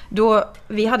 då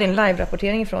vi hade en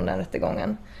live-rapportering från den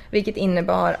rättegången, vilket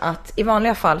innebar att i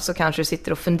vanliga fall så kanske du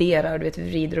sitter och funderar, du vet,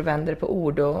 vrider och vänder på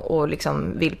ord och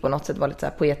liksom vill på något sätt vara lite så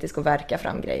här poetisk och verka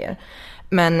fram grejer.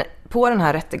 Men på den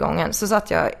här rättegången så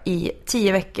satt jag i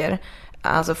 10 veckor,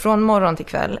 alltså från morgon till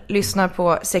kväll, lyssnar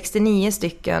på 69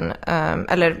 stycken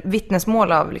eller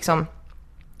vittnesmål av liksom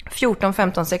 14,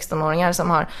 15, 16-åringar som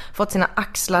har fått sina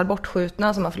axlar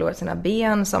bortskjutna, som har förlorat sina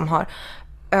ben, som har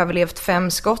överlevt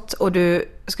 5 skott, och du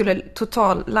skulle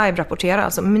total live-rapportera,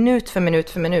 alltså minut för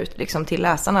minut liksom till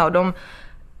läsarna, och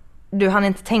du hann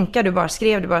inte tänka, du bara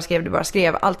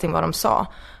skrev allting vad de sa.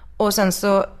 Och sen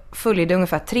så följde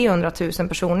ungefär 300 000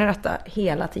 personer detta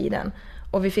hela tiden,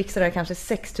 och vi fick så där kanske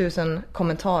 6 000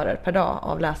 kommentarer per dag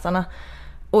av läsarna,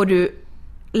 och du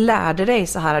lärde dig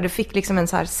så här, du fick liksom en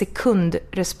så här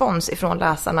sekundrespons ifrån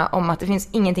läsarna om att det finns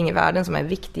ingenting i världen som är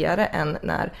viktigare än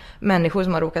när människor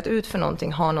som har råkat ut för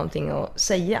någonting har någonting att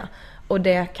säga. Och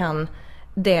det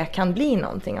kan bli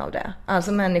någonting av det.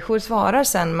 Alltså människor svarar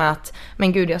sen med att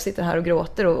men gud, jag sitter här och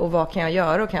gråter och vad kan jag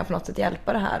göra och kan jag på något sätt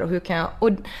hjälpa det här och hur kan jag... Och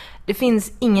det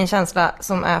finns ingen känsla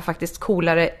som är faktiskt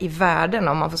coolare i världen,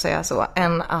 om man får säga så,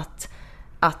 än att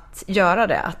göra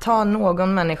det. Att ta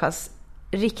någon människas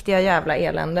riktiga jävla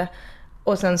elände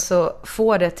och sen så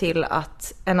får det till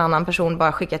att en annan person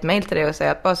bara skickar ett mejl till dig och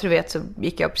säger att bara så du vet så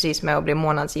gick jag precis med och blev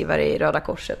månadsgivare i Röda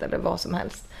Korset eller vad som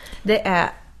helst. Det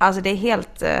är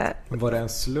helt... Var det en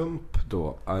slump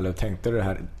då? Eller tänkte du det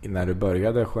här när du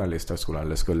började journalisthögskolan,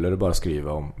 eller skulle du bara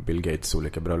skriva om Bill Gates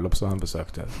olika bröllop som han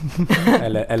besökte?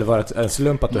 eller var det en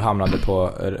slump att du hamnade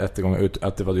på rättegång ut,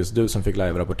 att det var just du som fick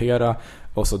live-rapportera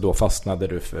och så då fastnade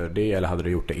du för det, eller hade du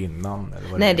gjort det innan?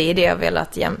 Eller Nej, det är det jag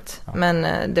velat jämt. Ja. Men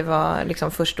det var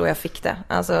liksom först då jag fick det.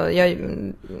 Alltså,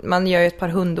 man gör ju ett par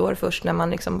hundår först när man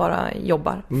liksom bara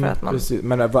jobbar. För att man... Precis.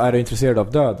 Men vad är du intresserad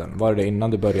av döden? Var det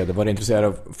innan du började? Var du intresserad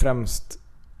av främst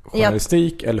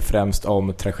journalistik eller främst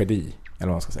om tragedi? Eller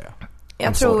vad man ska säga?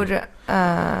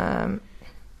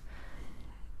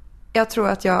 Jag tror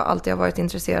att jag alltid har varit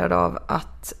intresserad av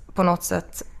att på något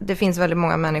sätt, det finns väldigt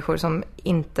många människor som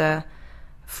inte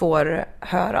får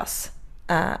höras.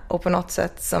 Och på något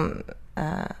sätt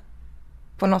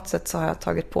så har jag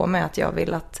tagit på mig att jag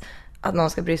vill att någon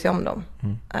ska bry sig om dem.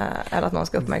 Eller att någon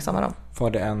ska uppmärksamma dem.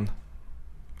 Var det en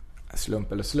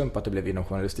slump att det blev inom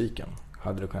journalistiken?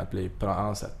 Hade det kunnat bli på något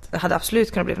annat sätt? Det hade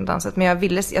absolut kunnat bli på något annat sätt. Men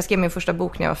jag skrev min första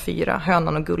bok när jag var 4.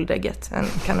 Hönan och guldägget. En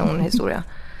kanonhistoria.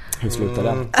 Hur slutade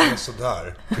den?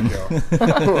 Sådär, tycker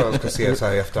jag. Jag ska se så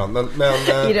här i efterhand. Men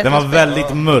den var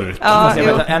väldigt mörk. Ja,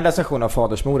 en recension av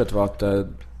fadersmordet var att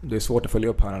det är svårt att följa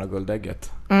upp Hönan och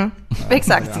guldägget.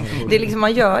 Exakt. Det är liksom,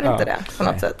 man gör inte det på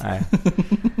något sätt. Nej.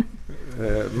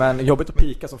 Men jobbigt att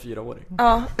pika som 4-åring.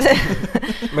 Ja.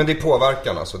 Men det är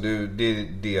påverkan alltså.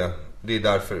 Det är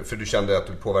därför, för du kände att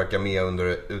du påverkar mer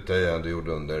under utöjen än du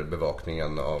gjorde under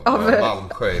bevakningen av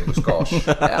Malmsjö i buskage.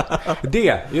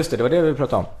 Det var det vi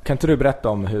pratade om. Kan inte du berätta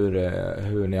om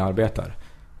hur ni arbetar?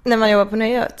 När man jobbar på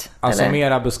Nöjet? Alltså eller?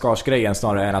 mera buskagegrejen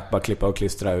snarare än att bara klippa och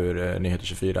klistra ur Nyheter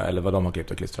 24, eller vad de har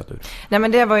klippt och klistrat ur. Nej,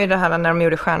 men det var ju det här när de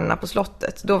gjorde Stjärnorna på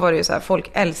slottet. Då var det ju så här, folk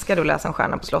älskade att läsa om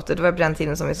Stjärnorna på slottet. Det var på den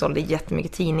tiden som vi sålde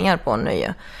jättemycket tidningar på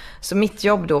Nöje. Så mitt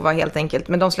jobb då var helt enkelt,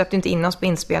 men de släppte inte in oss på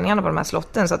inspelningarna på de här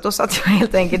slotten, så att då satt jag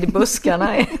helt enkelt i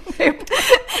buskarna i typ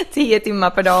 10 timmar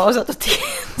per dag och satt och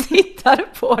tittade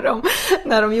på dem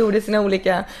när de gjorde sina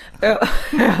olika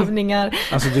övningar.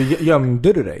 Alltså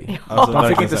gömde du dig? Ja. Alltså, man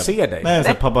fick inte se dig? Nej,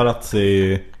 så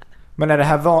paparazzi. Men är det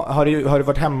här har du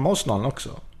varit hemma hos någon också?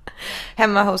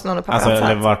 Hemma hos någon och paparazzi. Alltså,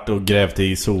 eller varit och grävt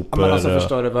i sopor. Ja, men alltså,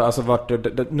 förstår du, alltså,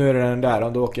 nu är den där,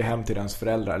 om du åker hem till dens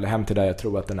föräldrar eller hem till där jag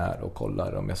tror att den är och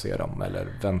kollar om jag ser dem, eller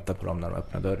väntar på dem när de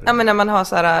öppnar dörren. Ja, men när man har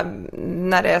så här,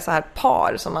 när det är så här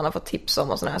par som man har fått tips om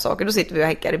och såna här saker, då sitter vi och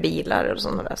häckar i bilar och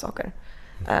såna där saker.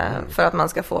 För att man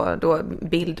ska få då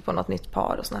bild på något nytt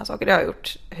par och såna här saker. Det har jag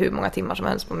gjort hur många timmar som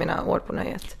helst på mina år på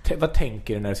Nöjet. Vad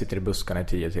tänker du när du sitter i buskarna i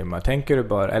 10 timmar? Tänker du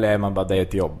bara, eller är man bara, det är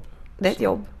ett jobb? Det är ett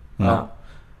jobb. Ja.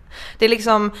 Det är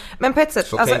liksom, men på ett sätt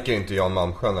så alltså, tänker inte Jan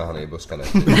Malmsjö när han är i buskarna.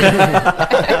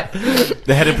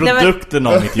 Det här är produkten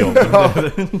av mitt jobb. Ja,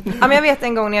 men jag vet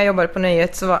en gång när jag jobbade på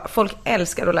Nöjet så var folk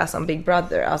älskade att läsa om Big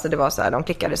Brother. Alltså det var så här, de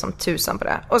klickade som tusan på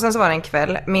det. Och sen så var det en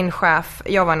kväll, min chef,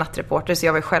 jag var en nattreporter så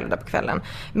jag var ju själv där på kvällen.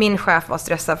 Min chef var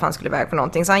stressad för han skulle iväg på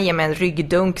någonting, så han ger mig en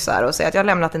ryggdunk så här och säger att jag har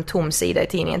lämnat en tom sida i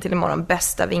tidningen till imorgon,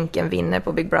 bästa vinkeln vinner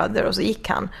på Big Brother. Och så gick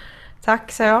han.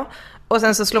 Tack, sa jag. Och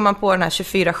sen så slår man på den här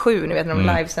 24/7, ni vet när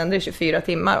de livesänder i 24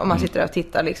 timmar och man sitter där och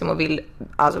tittar liksom och vill,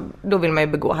 alltså då vill man ju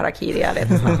begå harakiri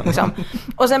liksom.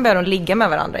 Och sen börjar de ligga med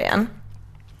varandra igen.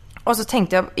 Och så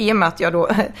tänkte jag, i och med att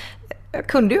jag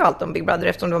kunde ju allt om Big Brother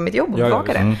eftersom det var mitt jobb att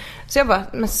bevaka det. Så jag bara,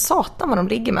 men satan vad de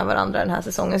ligger med varandra den här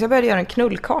säsongen. Så jag började göra en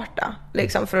knullkarta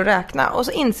liksom, för att räkna. Och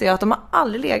så inser jag att de har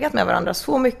aldrig legat med varandra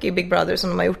så mycket i Big Brother som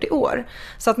de har gjort i år.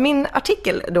 Så att min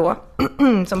artikel då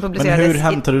som publicerades... Men hur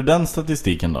hämtar du den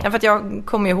statistiken då? Ja, för att jag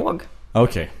kommer ihåg.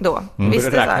 Okej. Då.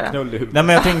 Visste så här. Nej, men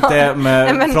jag tänkte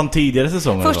från tidigare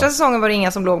säsonger. Första säsongen var det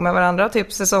inga som låg med varandra.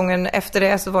 Typ säsongen efter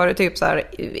det så var det typ så här,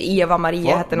 Eva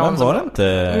Maria hette någon. Men var det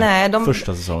inte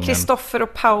första säsongen? Kristoffer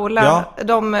och Paula,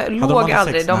 de låg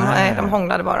aldrig. De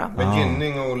hånglade bara. Men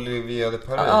Gynning och Olivia de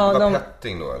Paris, var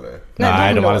petting då eller?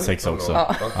 Nej, de hade sex också.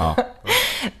 Ja.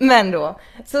 Men då,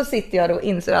 så sitter jag då och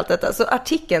inser allt detta. Så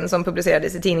artikeln som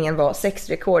publicerades i tidningen var 6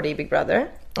 rekord i Big Brother.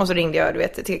 Och så ringde jag, du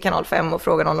vet, till kanal 5 och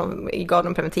frågade om de gav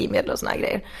dem preventivmedel och såna här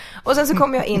grejer. Och sen så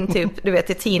kom jag in typ, du vet,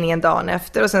 till tidningen dagen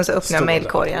efter och sen så öppnade jag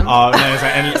mailkorgen. Ja,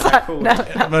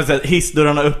 men så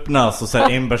hissdörrarna öppnas och så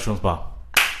en person bara...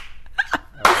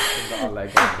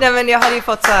 Nej, men jag hade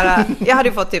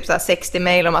ju fått typ så här 60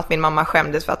 mejl om att min mamma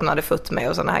skämdes för att hon hade fått mig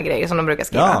och såna här grejer som de brukar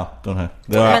skriva. Ja, de här.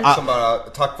 Det var, som bara,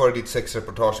 tack vare ditt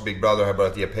sexreportage i Big Brother har jag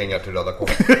börjat ge pengar till Röda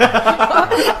Korset.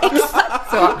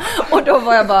 Exakt så. Och då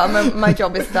var jag bara, my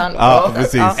job is done. Ja,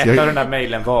 precis. Ett av den där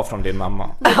mejlen var från din mamma.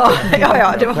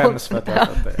 Ja, det var skäms för att jag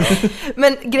det.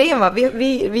 Men grejen var,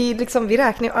 vi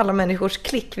räknar ju alla människors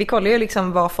klick. Vi kollar ju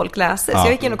liksom vad folk läser. Så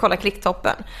jag gick in och kollade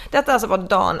klicktoppen. Detta alltså var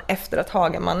dagen efter att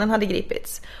Hagamannen hade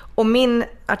gripits. Och min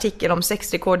artikel om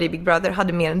sexrekord i Big Brother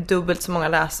hade mer än dubbelt så många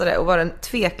läsare och var den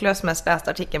tveklöst mest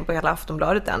lästa artikeln på hela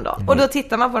Aftonbladet den dagen. Och då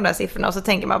tittar man på de där siffrorna och så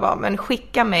tänker man bara, men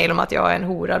skicka mejl om att jag är en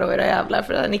hora då, era jävlar,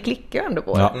 för ni klickar ju ändå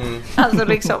på det. Alltså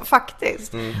liksom,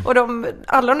 faktiskt. Och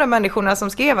alla de där människorna som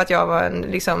skrev att jag var en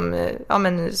liksom,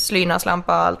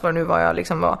 slynaslampa, allt vad det nu var jag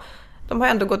liksom var, de har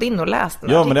ändå gått in och läst den.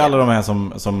 Ja, men det är alla de här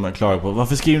som klagar på,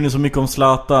 varför skriver ni så mycket om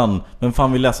Zlatan? Men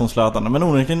fan vill läsa om Zlatan? Men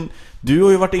onekligen, du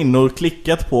har ju varit inne och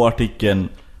klickat på artikeln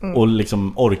och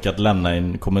liksom orkat lämna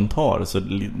en kommentar. Så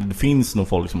det finns nog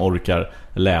folk som orkar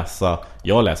läsa.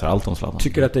 Jag läser allt om Zlatan.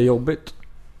 Tycker du att det är jobbigt?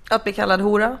 Att bli kallad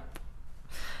hora?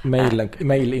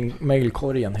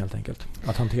 Mailkorgen helt enkelt.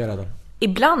 Att hantera den.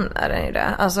 Ibland är det ju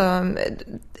det. Alltså...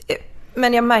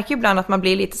 Men jag märker ju ibland att man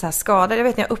blir lite så här skadad. Jag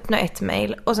vet när jag öppnade ett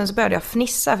mejl och sen så började jag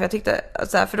fnissa för jag tyckte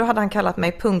så här, för då hade han kallat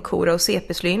mig punkhora och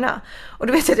CP-slyna. Och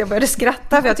då vet jag att jag började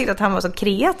skratta för jag tyckte att han var så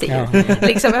kreativ. Ja.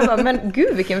 Liksom jag bara, men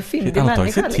gud vilken fyndig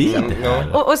människa liksom.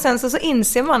 Och sen så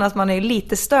inser man att man är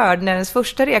lite störd när ens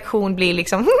första reaktion blir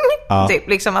liksom typ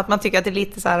liksom att man tycker att det är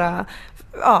lite så här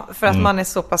för att man är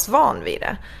så pass van vid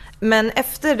det. Men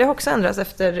det har också ändrats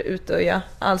efter Utöja.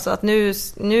 Alltså att nu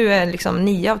är liksom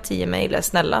 9 av 10 mejl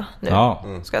snälla nu,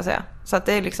 ska jag säga. Så att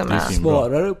det är liksom...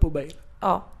 Svarar du på mejl?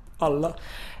 Ja. Alla?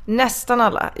 Nästan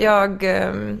alla.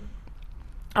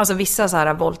 Alltså vissa så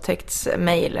här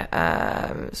våldtäktsmejl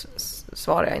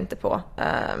svarar jag inte på.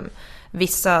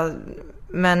 Vissa...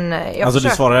 Men alltså du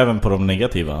svarar även på de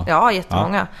negativa? Ja,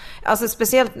 jättemånga. Alltså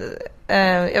speciellt,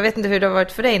 jag vet inte hur det har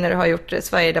varit för dig när du har gjort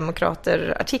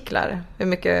Sverigedemokrater-artiklar. Hur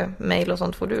mycket mejl och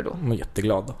sånt får du då? Jag är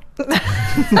jätteglad då.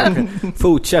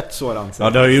 Fortsätt sådan. Ja,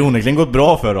 det har ju onekligen gått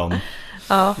bra för dem.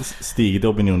 Ja. Stigit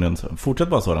opinionen. Fortsätt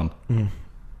bara sådan.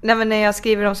 Nej, men när jag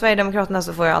skriver om Sverigedemokraterna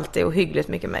så får jag alltid ohyggligt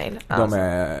mycket mejl. De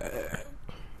är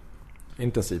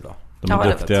intensiva. De är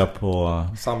duktiga på...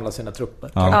 Samla sina trupper.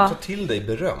 Kan du ta till dig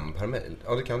beröm per mejl?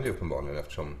 Ja, det kan du ju uppenbarligen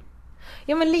eftersom...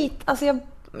 Ja, men lite... Alltså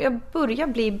jag börjar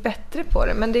bli bättre på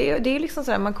det. Men det är liksom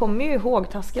sådär, man kommer ju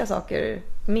ihåg taskiga saker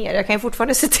mer. Jag kan ju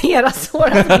fortfarande citera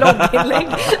sådana blogginlägg.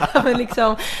 Men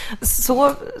liksom,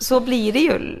 så blir det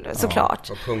ju såklart.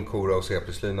 Och punkhora och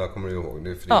CP-slyna kommer du ihåg. Det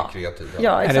är för det är kreativt.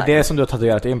 Ja, är det som du har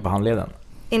tatuerat in på handleden?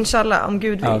 Inshallah, om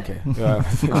Gud vill. Okay.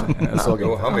 Jag såg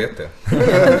inte. Han vet det.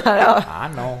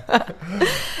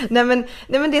 Nej men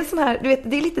det är en sån här, du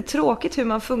vet, det är lite tråkigt hur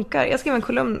man funkar. Jag skrev en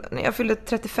kolumn, jag fyllde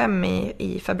 35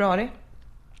 i februari.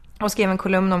 Och skrev en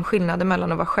kolumn om skillnaden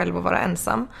mellan att vara själv och vara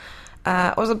ensam.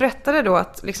 Och så berättade då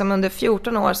att liksom under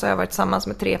 14 år så har jag varit tillsammans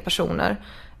med 3 personer.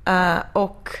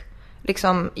 Och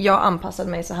liksom jag anpassade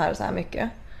mig så här mycket.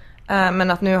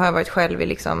 Men att nu har jag varit själv i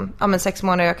liksom, 6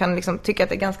 månader. Jag kan liksom tycka att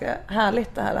det är ganska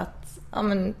härligt det här att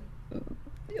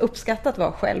uppskatta att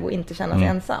vara själv och inte känna sig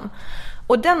ensam.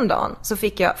 Och den dagen så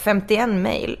fick jag 51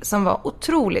 mejl som var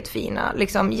otroligt fina.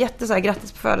 Liksom så här,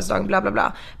 grattis på födelsedagen, bla bla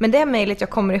bla. Men det mejlet jag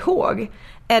kommer ihåg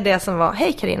är det som var: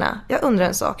 hej Carina, jag undrar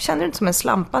en sak. Känner du inte som en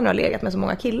slampa när du har legat med så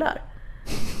många killar?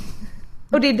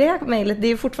 Och det är det mejlet, det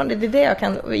är fortfarande det jag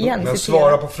kan igen men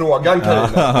svara på frågan,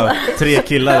 Carina. 3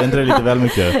 killar, är inte det lite väl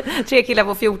mycket? 3 killar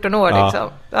på 14 år liksom.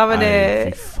 Ja, men det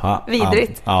är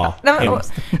vidrigt. Ja, nej, men, och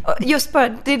just bara,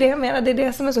 det är det jag menar, det är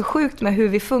det som är så sjukt med hur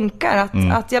vi funkar.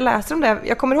 Att jag läser om det,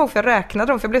 jag kommer ihåg för jag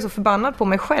räknade dem, för jag blev så förbannad på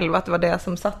mig själv att det var det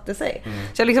som satte sig.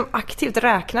 Så jag liksom aktivt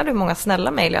räknade hur många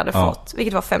snälla mejl jag hade fått,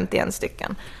 vilket var 51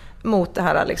 stycken. Mot det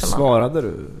här liksom. Svarade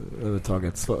du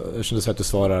överhuvudtaget? Du säger att du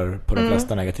svarar på de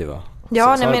flesta negativa.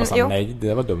 Ja, nej,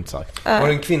 det var dumt sagt. Var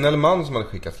det en kvinna eller man som hade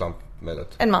skickat slampmejlet?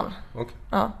 En man. Okay.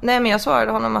 Ja. Nej, men jag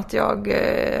svarade honom att jag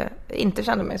inte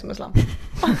kände mig som en slampa.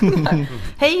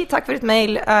 Hej, tack för ditt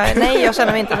mejl. Nej, jag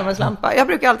känner mig inte som en slampa. Jag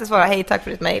brukar alltid svara hej, tack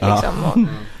för ditt mejl liksom.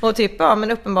 Och typ,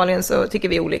 men uppenbarligen så tycker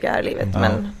vi olika här i livet.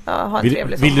 Men ha en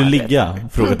trevlig sommar. Vill du ligga?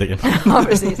 Frågetecken. Ja,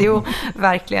 precis. Jo,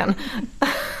 verkligen.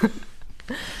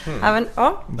 Nej,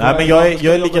 men jag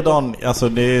är likadan. Alltså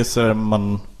det är så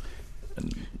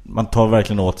man tar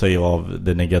verkligen åt sig av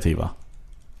det negativa.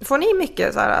 Får ni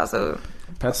mycket så här, alltså?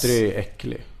 Petter är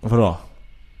äcklig. Vadå?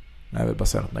 Nej, jag vill bara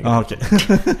säga något negativt.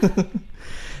 Okej.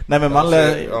 Nej, men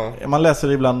man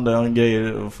läser ibland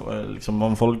grejer liksom,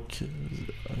 om folk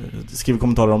skriver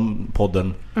kommentarer om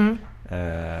podden.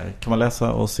 Kan man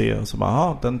läsa och se och så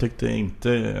bara, den tyckte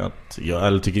inte att jag,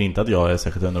 eller tycker inte att jag är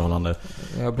särskilt underhållande.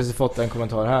 Jag har precis fått en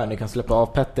kommentar här. Ni kan släppa av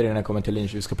Petter innan jag kommer till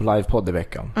Linköping. Vi ska på livepodd i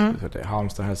veckan.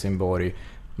 Halmstad, Helsingborg,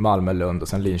 Malmö, Lund och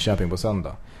sen Linköping på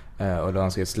söndag. Och då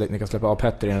han skriver, ni kan släppa av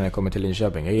Petter innan jag kommer till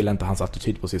Linköping. Jag gillar inte hans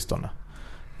attityd på sistone.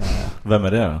 Vem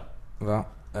är det då? Va?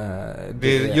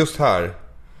 Det är just här.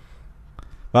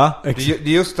 Va? Det är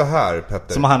just det här,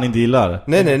 Petter. Som han inte gillar.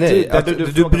 Nej.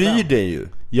 Du bryr dig ju.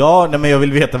 Ja, nej, men jag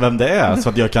vill veta vem det är så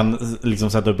att jag kan liksom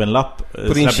sätta upp en lapp.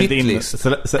 På din shitlist.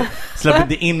 Släpp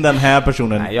inte in den här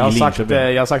personen. Nej, jag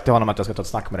har sagt till honom att jag ska ta ett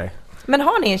snack med dig. Men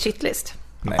har ni en shitlist?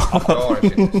 Nej.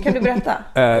 Kan du berätta?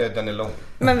 Den är lång.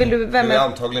 Men vill du, vem är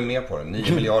antagligen med på den?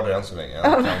 9 miljarder än så länge.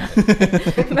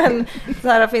 Men så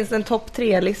här, finns det en topp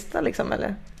 3-lista liksom,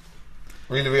 eller?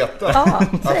 Vill du veta?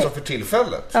 Alltså för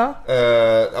tillfället. Ja.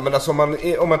 Men alltså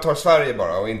om man tar Sverige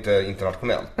bara och inte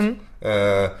internationellt.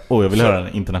 Jag vill höra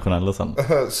den internationella sen.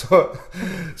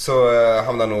 så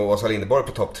hamnar nog Åsa Linderborg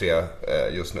på topp 3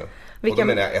 just nu. Och då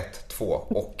menar jag 1, 2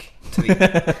 och 3.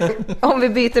 Om vi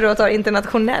byter då och tar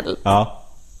internationellt. Ja.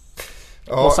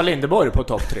 Åsa Linderborg på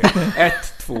topp 3. 1,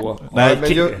 2. Nej,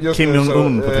 Kim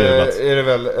Jong-Un på 3 plats. Är det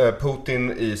väl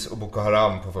Putin, IS och Boko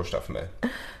Haram på första för mig.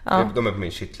 Ja. De är på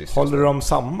min shitlist. Håller du dem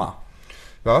samma?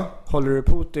 Va? Håller du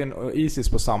Putin och ISIS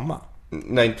på samma?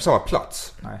 Nej, inte på samma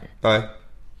plats. Nej.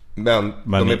 Men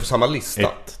de är på samma lista. 1,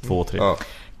 2, 3. Ja.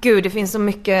 Gud, det finns så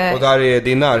mycket. Och där är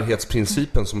det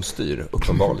närhetsprincipen som styr,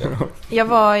 uppenbarligen. Jag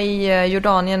var i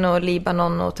Jordanien och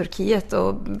Libanon och Turkiet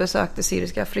och besökte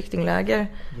syriska flyktingläger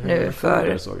nu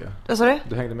för... Vad sa du?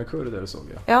 Du hängde med kurder, såg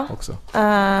jag. Ja. Också.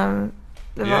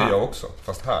 Det gör jag också,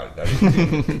 fast här.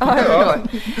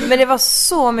 Men det var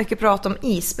så mycket prat om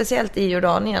is, speciellt i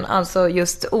Jordanien. Alltså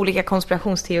just olika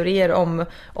konspirationsteorier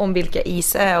om vilka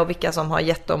is är och vilka som har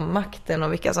gett dem makten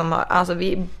och vilka som har... Alltså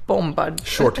vi bombar...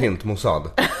 Short hint, Mossad.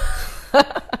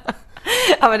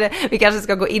 Ja, men vi kanske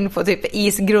ska gå in på typ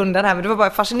isgrunden här, men det var bara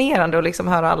fascinerande att liksom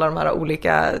höra alla de här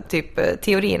olika typ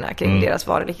teorierna kring deras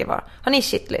vara eller icke vara. Har ni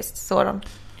shitlist, sådan?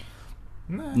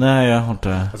 Nej, jag har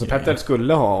inte. Alltså Petter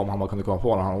skulle ha om han bara kunde komma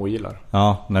på när han ogillar.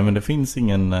 Ja, nej, men det finns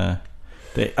ingen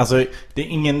det är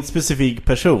ingen specifik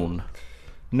person.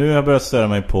 Nu har jag börjat störa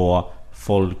mig på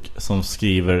folk som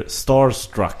skriver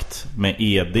starstruck med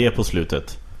ED på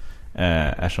slutet.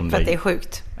 För att det är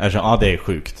sjukt. Ja, det är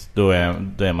sjukt. Då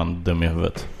är man dum i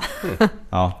huvudet.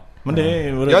 Ja. Men det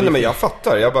är ja, nej, men jag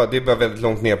fattar. Det är bara väldigt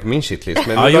långt ner på min shitlist.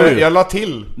 Men ja, jag la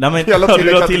till. Nej, men jag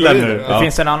la till den nu. Det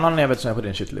finns en annan jag vet som är på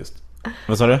din shitlist.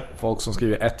 Vad sa du? Folk som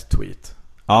skriver ett tweet.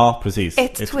 Ja, precis.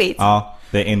 Ett tweet? Ja,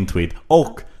 det är en tweet.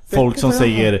 Och folk som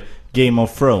säger Game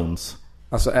of Thrones.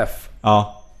 Alltså F.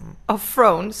 Ja. Of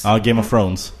Thrones? Ja, Game of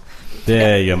Thrones.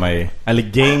 Det gör mig. Eller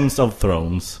Games of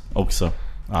Thrones också.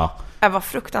 Ja. Jag var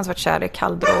fruktansvärt kär i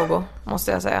Khal Drogo,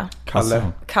 måste jag säga.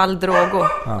 Khal Drogo,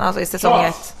 alltså i säsong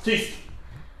 1. Tyst!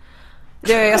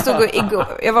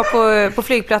 Jag var på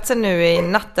flygplatsen nu i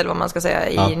natt, eller vad man ska säga,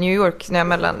 i New York när jag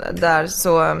mellan där,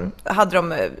 så hade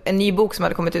de en ny bok som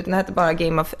hade kommit ut. Den hette bara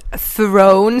Game of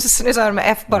Thrones. Nu sa jag med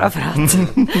F bara för att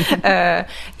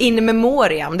in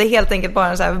memoriam. Det är helt enkelt bara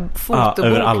en så här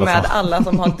fotobok med alla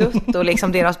som har dött och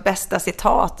liksom deras bästa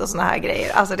citat och såna här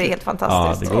grejer. Alltså det är helt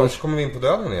fantastiskt. Ja, så kommer vi in på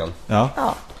döden igen.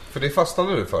 Ja. För det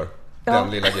fastnade du för.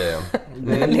 Den lilla grejen.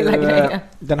 Den lilla grejen.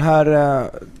 Den här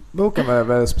boken var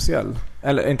väldigt speciell.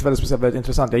 Eller inte väldigt speciell, väldigt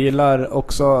intressant. Jag gillar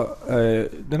också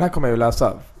den här kommer jag att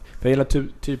läsa. För jag gillar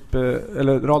typ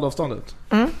eller radavståndet.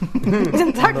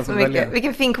 Tack så mycket.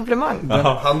 Vilken fin komplimang.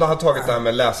 Han har tagit det här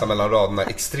med läsa mellan raderna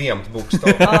extremt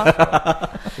bokstavligt.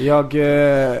 Jag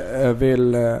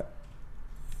vill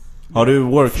har du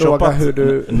workshopat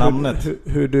namnet?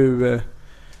 Hur du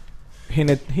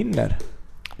hinner.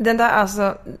 Den där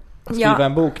alltså skriva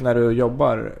en bok när du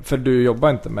jobbar, för du jobbar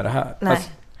inte med det här. Nej.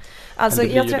 Alltså, det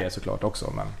blir det såklart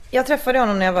också, men... Jag träffade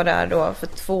honom när jag var där då för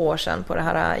 2 år sedan på det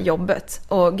här jobbet.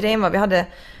 Och grejen var,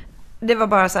 det var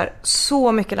bara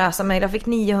så mycket läsa-mejl. Jag fick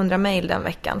 900 mejl den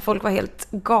veckan. Folk var helt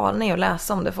galna i att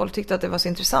läsa om det. Folk tyckte att det var så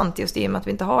intressant just i och med att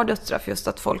vi inte har dödsstraff. Just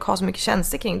att folk har så mycket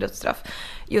känslor kring dödsstraff.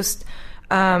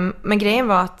 Men grejen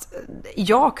var att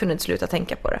jag kunde inte sluta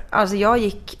tänka på det. Alltså jag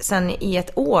gick sen i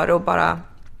 1 år och bara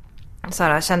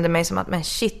kände mig som att men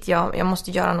shit, jag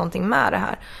måste göra någonting med det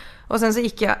här. Och sen så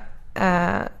gick jag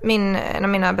en av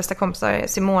mina bästa kompisar,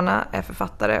 Simona, är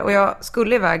författare, och jag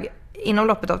skulle iväg inom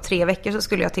loppet av 3 veckor, så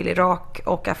skulle jag till Irak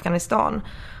och Afghanistan.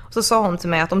 Och så sa hon till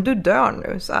mig att om du dör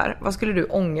nu vad skulle du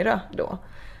ångra då?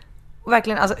 Och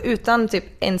verkligen, alltså utan typ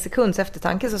en sekunds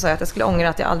eftertanke så sa jag att jag skulle ångra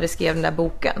att jag aldrig skrev den där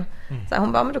boken. Så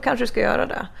hon bara, men då kanske du ska göra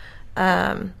det.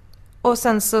 Och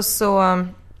sen så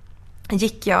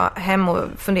gick jag hem och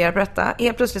funderade på detta.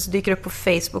 Helt plötsligt så dyker det upp på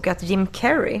Facebook att Jim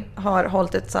Carrey har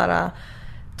hållit ett sådär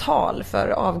tal för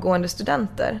avgående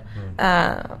studenter.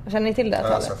 Känner ni till det här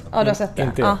talet? Ja, du har sett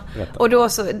det. Ja. Och då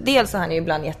så, dels är han ju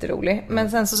ibland jätterolig,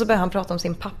 men sen så börjar han prata om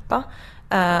sin pappa.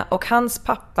 Och hans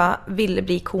pappa ville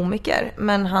bli komiker,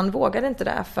 men han vågade inte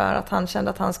det för att han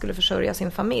kände att han skulle försörja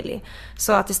sin familj.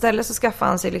 Så att istället så skaffade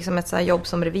han sig liksom ett så här jobb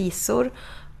som revisor.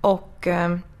 Och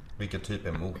vilket typ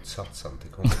är motsatsen till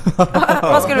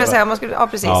komiker? man skulle väl säga, ja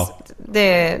precis. Ja.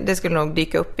 Det skulle nog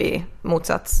dyka upp i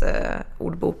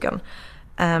motsatsordboken.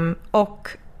 Och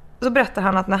så berättar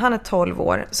han att när han är 12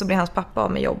 år så blir hans pappa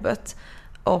av med jobbet.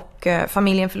 Och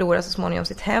familjen förlorar så småningom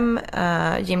sitt hem.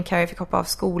 Jim Carrey fick hoppa av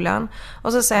skolan.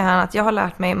 Och så säger han att jag har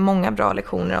lärt mig många bra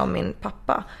lektioner av min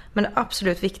pappa. Men det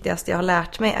absolut viktigaste jag har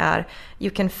lärt mig är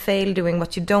you can fail doing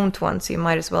what you don't want, so you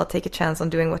might as well take a chance on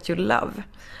doing what you love.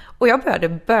 Och jag började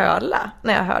böla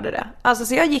när jag hörde det. Alltså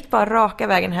så jag gick bara raka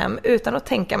vägen hem utan att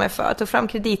tänka mig för. Jag tog fram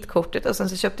kreditkortet och sen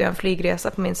så köpte jag en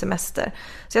flygresa på min semester.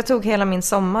 Så jag tog hela min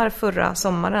sommar förra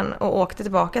sommaren och åkte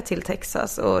tillbaka till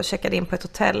Texas och checkade in på ett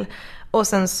hotell. Och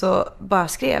sen så bara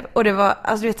skrev. Och det var,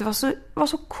 alltså du vet, det var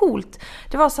så coolt.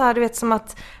 Det var så här, du vet, som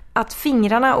att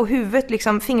fingrarna och huvudet,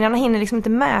 liksom, fingrarna hinner liksom inte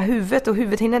med huvudet och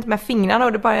huvudet hinner inte med fingrarna.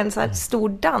 Och det är bara en så här stor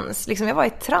dans. Liksom, jag var i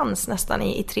trans nästan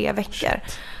i 3 veckor.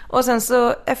 Shit. Och sen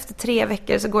så efter 3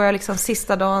 veckor så går jag liksom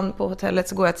sista dagen på hotellet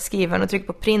så går jag till skrivaren och trycker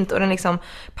på print och den liksom,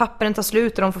 pappren tar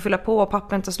slut och de får fylla på och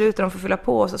pappren tar slut och de får fylla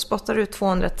på och så spottar du ut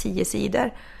 210 sidor.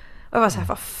 Och jag var så här,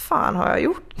 vad fan har jag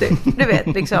gjort? Du vet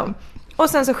liksom. Och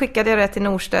sen så skickade jag det till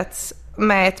Norstedts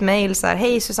med ett mejl så här,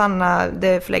 hej Susanna, det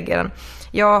är förläggaren.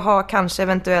 Jag har kanske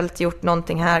eventuellt gjort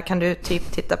någonting här. Kan du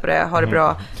typ titta på det? Ha det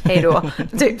bra. Hej då.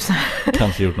 Typ så.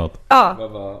 Kanske gjort något. Ja.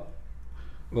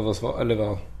 Vad var svar, eller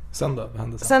vad? Sen då?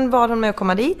 Sen bad hon mig att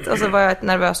komma dit och så var jag ett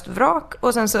nervöst vrak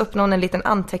och sen så öppnade hon en liten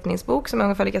anteckningsbok som är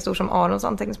ungefär lika stor som Arons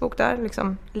anteckningsbok där,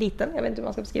 liksom liten, jag vet inte hur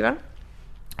man ska beskriva den.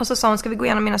 Och så sa hon, ska vi gå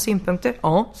igenom mina synpunkter?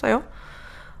 Ja, sa jag.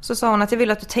 Så sa hon att jag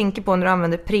vill att du tänker på när du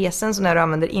använder presens och när du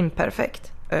använder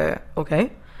imperfekt.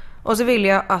 Okej. Och så vill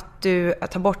jag att du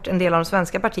tar bort en del av de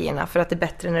svenska partierna för att det är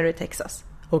bättre när du är i Texas.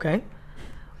 Okej.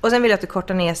 Och sen vill jag att du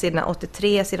kortar ner sidan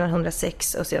 83, sidan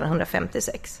 106 och sidan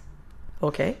 156.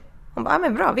 Okej. Hon bara,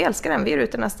 men bra, vi älskar den, vi är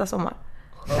ute nästa sommar.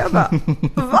 Jag bara,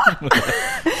 va?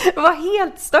 Det var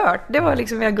helt stört. Det var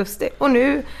liksom i augusti. Och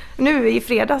nu i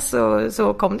fredags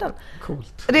så kom den.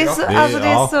 Coolt. Det är så, alltså det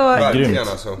är så verkligen,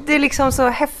 alltså. Det är liksom så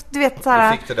häftigt, du vet så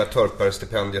här. Du fick det där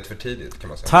Törpare-stipendiet för tidigt, kan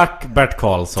man säga. Tack Bert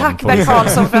Karlsson. Tack Bert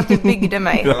Karlsson för att du byggde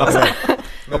mig.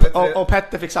 Och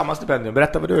Petter fick samma stipendium.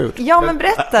 Berätta vad du har gjort. Ja, men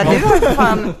berätta.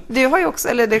 Du har ju också,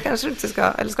 eller det kanske du inte ska,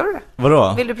 eller ska du det?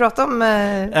 Vadå? Vill du prata om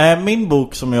min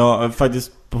bok som jag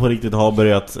faktiskt på riktigt har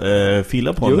börjat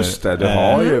fila på. Just det, du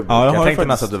har ju. Ja, jag tänkte faktiskt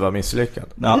mest att du var misslyckad.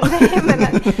 Ja. Nej,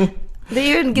 men det är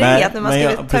ju en grej att när man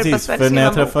skriver precis, för när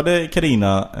jag träffade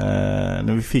Carina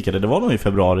när vi fikade, det var nog i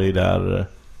februari där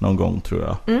någon gång tror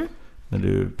jag. När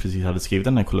du precis hade skrivit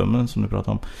den här kolumnen som du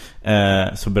pratade om,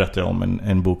 så berättade jag om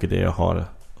en bokidé jag har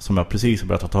som jag precis har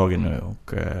börjat ta tag i nu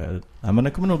och men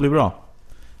det kommer nog bli bra.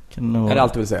 Är det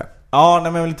allt du vill säga? Ja,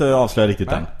 nej, men jag vill inte avslöja riktigt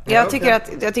den. Jag tycker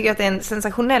att det är en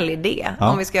sensationell idé.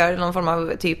 Om vi ska göra någon form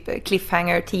av typ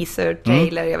cliffhanger, teaser,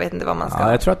 trailer, jag vet inte vad man ska.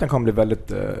 Ja, jag tror att den kommer bli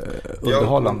väldigt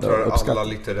underhållande och uppskattad. Alla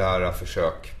litterära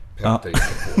försök Petter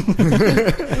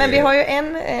på. Men vi har ju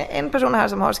en person här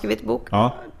som har skrivit bok.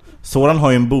 Ja. Soran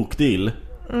har ju en bokdeal.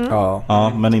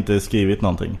 Ja, men inte skrivit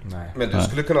någonting. Nej. Men du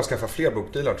skulle kunna skaffa fler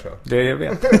bokdealar, tror jag. Det jag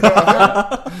vet.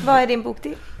 Vad är din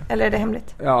bokdeal? Eller är det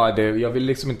hemligt? Ja, jag vill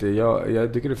liksom inte.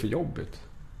 Jag tycker det är för jobbigt.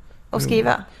 Och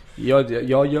skriva?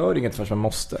 Jag gör inget förrän man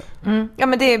måste. Ja,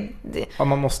 men det... Ja,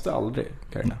 man måste aldrig,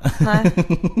 Carina. Nej.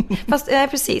 Fast, nej,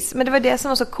 precis. Men det var det som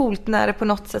var så coolt när det på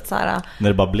något sätt så här... När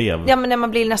det bara blev. Ja, men när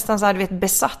man blir nästan så här, du vet,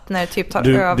 besatt när det typ tar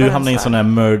över. Du hamnar i en sån här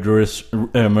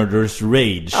murderous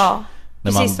rage. Ja.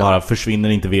 När man bara försvinner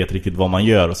och inte vet riktigt vad man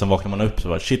gör. Och sen vaknar man upp och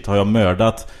bara, shit, har jag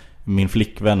mördat min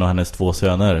flickvän och hennes 2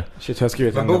 söner? Shit, jag har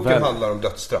skrivit. Men boken handlar om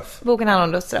dödsstraff. Boken handlar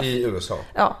om dödsstraff. I USA.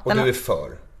 Ja, och du är för.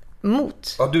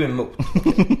 Mot. Ja, du är emot.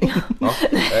 Ja,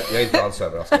 jag är inte alls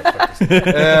överraskad faktiskt.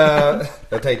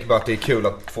 Jag tänker bara att det är kul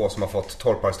att 2 som har fått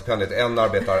Torparstipendiet. En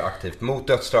arbetar aktivt mot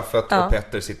dödsstraffet och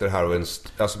Petter sitter här och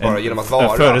alltså bara genom att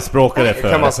vara förespråkare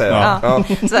för, kan man säga. Ja.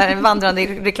 Så är en vandrande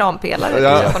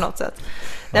reklampelare på något sätt.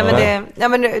 Nej,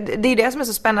 men det är det som är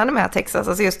så spännande med Texas,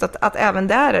 alltså just att även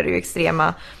där är det ju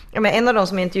extrema men en av de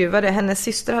som intervjuade, hennes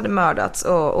syster hade mördats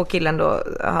och killen då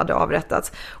hade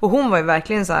avrättats. Och hon var ju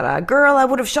verkligen så här: girl, I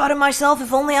would have shot him myself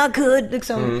if only I could.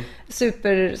 Liksom,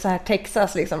 super så här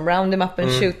Texas, liksom, round him up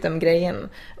and shoot them grejen.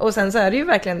 Och sen så är det ju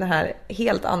verkligen den här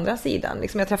helt andra sidan.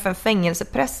 Liksom, jag träffade en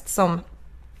fängelsepräst som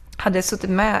hade suttit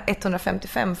med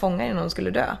 155 fångar innan de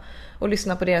skulle dö. Och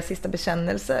lyssna på deras sista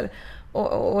bekännelser.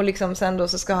 Och liksom sen då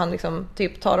så ska han liksom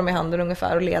typ ta dem i handen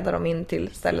ungefär och leda dem in till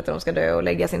stället där de ska dö och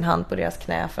lägga sin hand på deras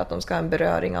knä för att de ska ha en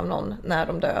beröring av någon när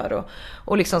de dör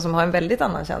och liksom som har en väldigt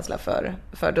annan känsla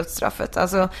för dödsstraffet.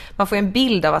 Alltså man får en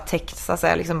bild av att Texas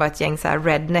är liksom bara ett gäng så här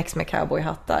rednecks med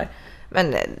cowboyhattar.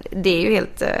 Men det är ju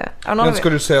helt... Men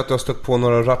skulle du säga att du har stött på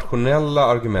några rationella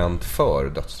argument för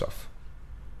dödsstraff?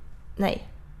 Nej.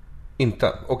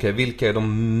 Inte? Okej, vilka är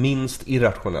de minst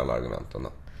irrationella argumenten då?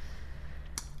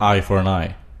 Eye for an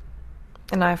eye.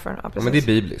 En eye for an eye, precis. Men det är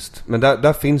bibliskt. Men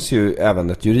där finns ju även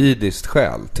ett juridiskt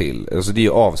skäl till. Alltså det är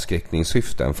ju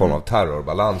avskräckningssyfte, en form av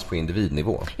terrorbalans på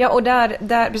individnivå. Ja, och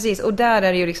där precis. Och där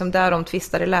är det ju liksom där de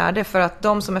tvistade lärde. För att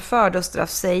de som är för dödsstraff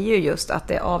säger ju just att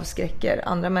det avskräcker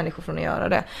andra människor från att göra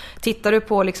det. Tittar du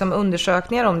på liksom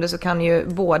undersökningar om det så kan ju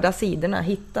båda sidorna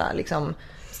hitta liksom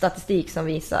statistik som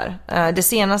visar. Det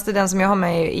senaste, den som jag har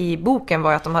med i boken,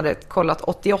 var att de hade kollat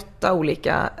 88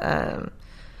 olika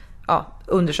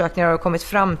undersökningar och kommit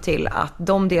fram till att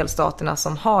de delstaterna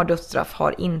som har dödsstraff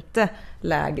har inte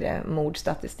lägre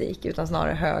mordstatistik utan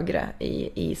snarare högre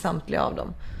i samtliga av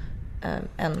dem.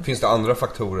 Finns det andra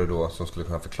faktorer då som skulle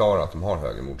kunna förklara att de har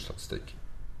högre mordstatistik?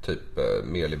 Typ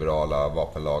mer liberala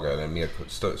vapenlagar eller mer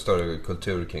större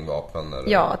kultur kring vapen?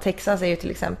 Eller? Ja, Texas är ju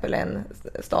till exempel en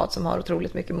stat som har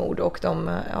otroligt mycket mord och de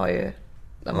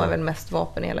har väl mest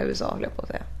vapen i hela USA, vill jag på att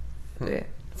säga.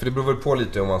 För det beror väl på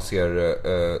lite om man ser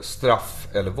straff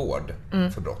eller vård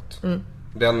för brott.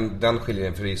 Den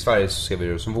skiljer, för i Sverige så ser vi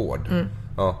det som vård.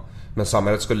 Ja. Men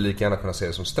samhället skulle lika gärna kunna se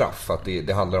det som straff. Att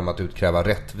det handlar om att utkräva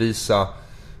rättvisa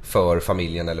för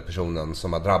familjen eller personen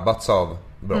som har drabbats av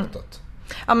brottet.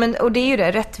 Ja, men, och det är ju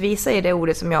det, rättvisa är det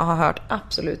ordet som jag har hört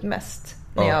absolut mest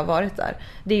när jag har varit där.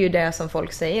 Det är ju det som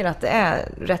folk säger, att det är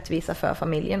rättvisa för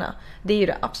familjerna. Det är ju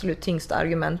det absolut tyngsta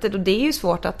argumentet. Och det är ju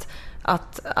svårt att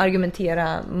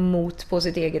argumentera mot på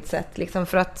sitt eget sätt. Liksom,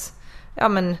 för att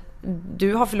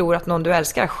du har förlorat någon du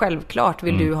älskar. Självklart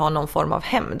vill du ha någon form av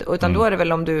hämnd. Utan då är det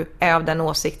väl om du är av den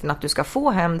åsikten att du ska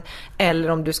få hämnd, eller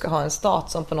om du ska ha en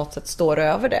stat som på något sätt står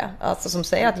över det. Alltså som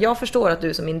säger att jag förstår att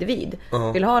du som individ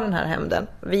vill ha den här hämnden.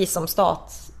 Vi som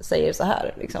stat säger så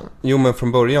här. Liksom. Jo, men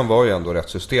från början var ju ändå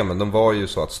rättssystemen. De var ju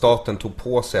så att staten tog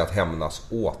på sig att hämnas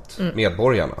åt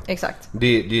medborgarna. Exakt.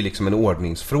 Det är liksom en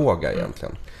ordningsfråga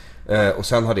egentligen. Och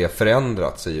sen har det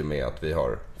förändrats i och med att vi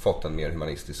har fått en mer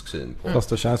humanistisk syn på. Fast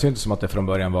det känns ju inte som att det från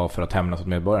början var för att hämnas åt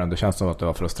medborgarna. Det känns som att det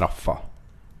var för att straffa.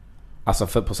 Alltså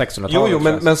på 1600-talet. Jo,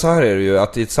 men så här är det ju,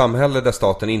 att i ett samhälle där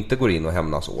staten inte går in och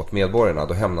hämnas åt medborgarna,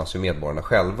 då hämnas ju medborgarna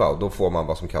själva, och då får man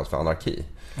vad som kallas för anarki.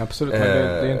 Absolut, men det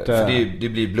är inte... För det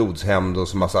blir blodshämnd och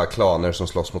så massa klaner som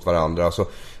slåss mot varandra. Alltså,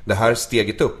 det här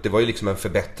steget upp, det var ju liksom en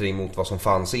förbättring mot vad som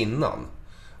fanns innan.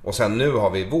 Och sen nu har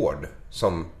vi vård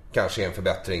som kanske är en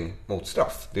förbättring mot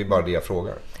straff. Det är bara det jag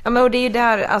frågar. Ja, men och det är ju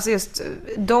där, alltså just,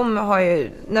 de har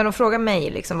ju, när de frågar mig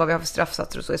liksom vad vi har för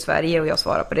straffsatser och så i Sverige och jag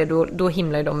svarar på det, då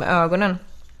himlar ju de med ögonen.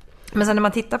 Men sen när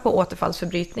man tittar på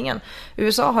återfallsförbrytningen,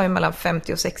 USA har ju mellan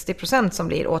 50 och 60% som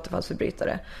blir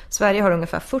återfallsförbrytare. Sverige har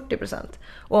ungefär 40%.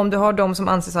 Och om du har de som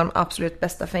anses ha de absolut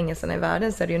bästa fängelserna i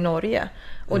världen, så är det ju Norge.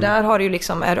 Och där har du ju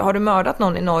liksom, har du mördat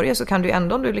någon i Norge, så kan du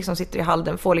ändå, om du liksom sitter i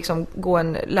Halden, få liksom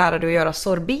lära dig att göra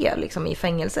sorbet liksom i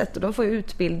fängelset. Och de får ju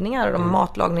utbildningar och de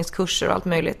matlagningskurser och allt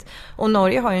möjligt. Och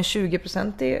Norge har ju en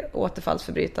 20%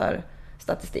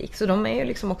 återfallsförbrytarstatistik. Så de är ju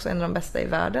liksom också en av de bästa i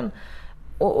världen.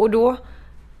 Och då...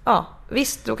 Ja,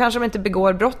 visst, då kanske de inte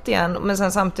begår brott igen. Men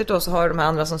sen samtidigt då så har de här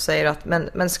andra som säger att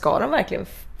men ska de verkligen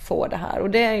få det här? Och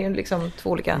det är ju liksom två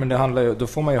olika... Men det handlar ju, då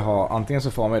får man ju ha, antingen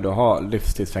så får man ju då ha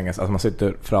livstidsfängelse, alltså man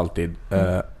sitter för alltid,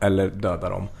 eller döda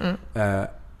dem.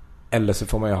 Eller så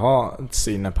får man ju ha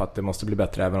synen på att det måste bli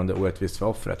bättre även om det är orättvist för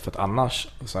offret. För att annars,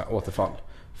 så här, återfall.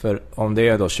 För om det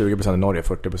är då 20% i Norge,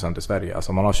 40% i Sverige,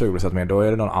 alltså om man har 20% mer, då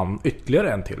är det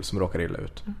ytterligare en till som råkar illa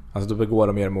ut. Alltså då begår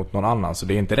de mer mot någon annan, så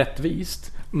det är inte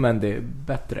rättvist, men det är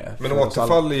bättre. Men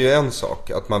återfall är ju en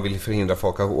sak, att man vill förhindra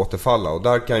folk att återfalla, och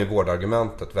där kan ju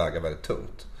vårdargumentet väga väldigt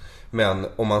tungt. Men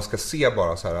om man ska se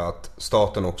bara så här att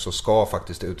staten också ska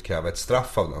faktiskt utkräva ett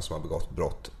straff av den som har begått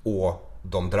brott och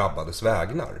de drabbades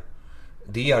vägnar.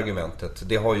 Det argumentet,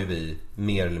 det har ju vi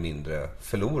mer eller mindre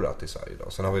förlorat i Sverige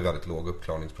idag. Sen har vi väldigt låg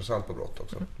uppklarningsprocent på brott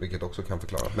också, vilket också kan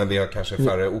förklara. Men vi har kanske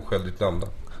färre oskyldigt dömda.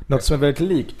 Något som är väldigt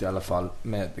likt i alla fall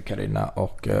med Carina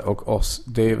och oss,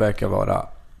 det verkar vara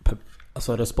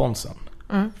Alltså responsen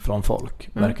från folk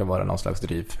verkar vara någon slags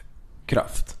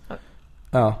drivkraft.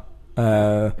 Ja.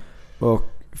 Och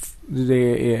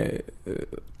det är...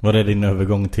 Var är din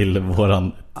övergång till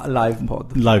våran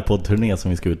livepodd-turné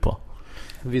som vi ska ut på?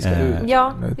 Vi ska ut.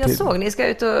 Ja, jag såg. Ni ska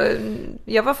ut och...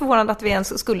 Jag var förvånad att vi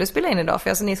ens skulle spela in idag. För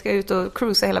alltså, ni ska ut och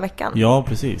cruisa hela veckan. Ja,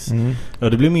 precis. Ja,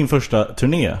 det blir min första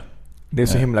turné. Det är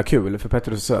så himla kul. För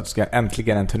Petter och Söt ska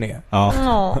äntligen en turné.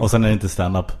 Ja, och sen är det inte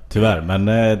stand-up, tyvärr. Men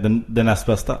den näst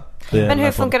bästa. Men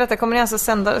hur funkar detta? Kommer ni alltså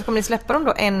sända? Kommer ni släppa dem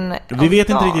då Vi vet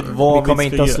inte riktigt vad vi kommer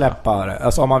inte att släppa det.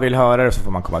 Alltså om man vill höra det så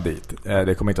får man komma dit.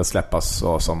 Det kommer inte att släppas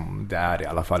så som det är i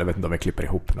alla fall. Jag vet inte om vi klipper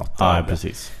ihop något. Ja,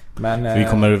 precis. Men, vi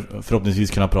kommer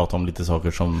förhoppningsvis kunna prata om lite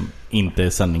saker som inte är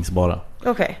sändningsbara.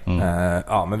 Okej.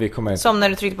 Ja, men vi kommer inte... Som när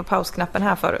du tryckte på pausknappen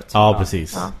här förut. Ja,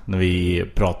 precis. Ja. När vi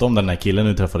pratade om den här killen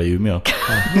du träffade i Umeå.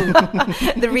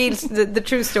 the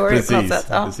true story. Precis,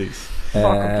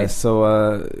 precis.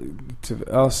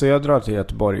 Så jag drar till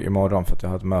Göteborg imorgon för att jag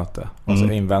har ett möte. Och så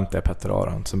inväntar jag Petter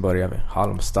Aron. Sen börjar vi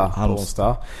Halmstad på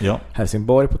onsdag. Ja.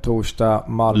 Helsingborg på torsdag.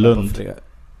 Malmö på fredag.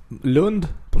 Lund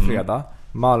på fredag.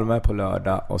 Malmö på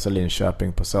lördag och så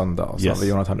Linköping på söndag. Och så har vi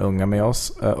Jonathan Unga med oss.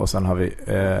 Och sen har vi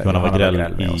Johanna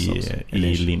Wagrell med oss i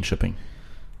Linköping.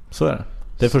 Så är det.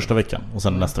 Det är första veckan. Och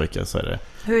sen nästa vecka så är det...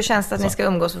 Hur känns det att ni ska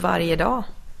umgås varje dag?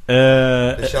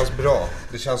 Det känns bra.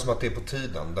 Det känns som att det är på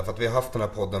tiden. Därför att vi har haft den här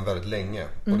podden väldigt länge.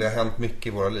 Och det har hänt mycket i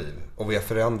våra liv. Och vi har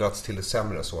förändrats till det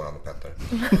sämre, sårande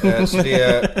Petter. Så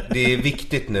det är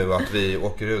viktigt nu att vi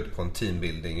åker ut på en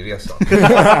teambuilding-resa.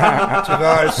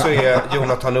 Tyvärr så är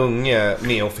Jonathan Unge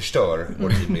med och förstör vår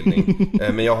teambuilding.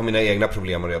 Men jag har mina egna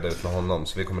problem att reda ut med honom.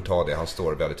 Så vi kommer ta det. Han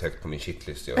står väldigt högt på min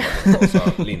shitlist.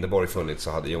 Så Lindeborg funnits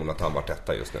så hade Jonathan varit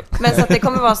detta just nu. Men så att det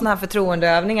kommer vara såna här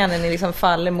förtroendeövningar när ni liksom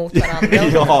faller mot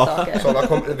varandra.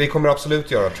 Vi kommer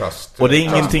absolut göra trust. Och det är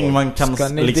ingenting man kan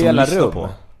liksom lyssna på.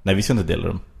 Nej, vi ska inte dela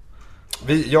rum.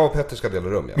 Jag och Petter ska dela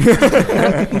rum, ja.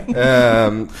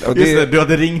 Och det, du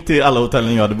hade ringt till alla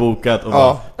hotellen jag hade bokat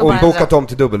och bokat om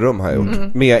till dubbelrum har jag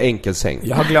gjort. Med enkelsäng.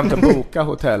 Jag har glömt att boka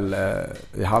hotell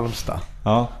i Halmstad.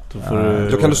 Ja,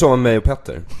 då kan du sova med mig och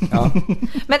Petter. Ja.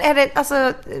 Men är det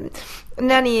alltså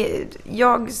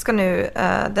jag ska nu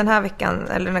den här veckan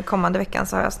eller den kommande veckan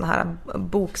så har jag såna här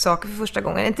boksaker för första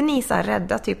gången. Är inte ni så här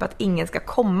rädda typ att ingen ska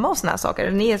komma och såna här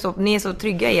saker? Ni är så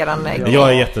trygga i eran Jag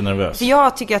är jättenervös. För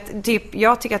jag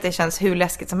tycker att det känns hur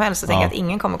läskigt som helst att tänka att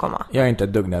ingen kommer komma. Jag är inte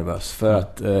ett dugg nervös för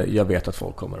att jag vet att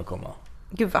folk kommer att komma.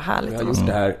 Gud vad härligt. Jag har gjort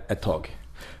det här ett tag.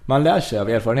 Man lär sig av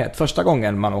erfarenhet. Första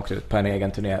gången man åkte ut på en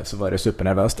egen turné så var det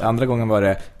supernervöst. Andra gången var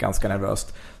det ganska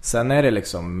nervöst. Sen är det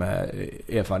liksom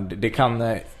det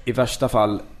kan i värsta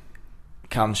fall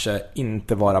kanske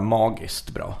inte vara magiskt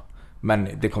bra. Men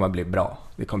det kommer bli bra.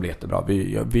 Det kommer bli jättebra.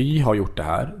 Vi har gjort det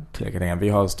här tillräckligt länge. Vi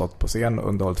har stått på scen och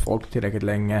underhållit folk tillräckligt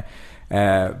länge.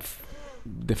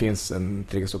 Det finns en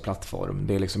tillräckligt stor plattform.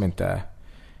 Det är liksom inte...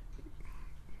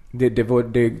 Jag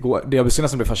blir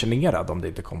nästan fascinerad om det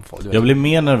inte kom folk. Jag blir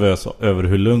mer nervös över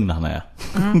hur lugn han är.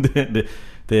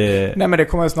 Nej, men det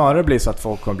kommer snarare bli så att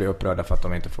folk kommer bli upprörda för att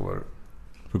de inte får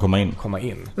komma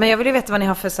in. Men jag vill ju veta vad ni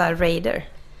har för så här raider.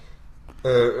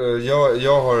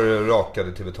 Jag har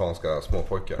rakade tibetanska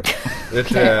småpojkar.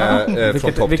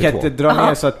 Vilket drar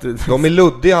ner så att... De är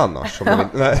luddiga annars.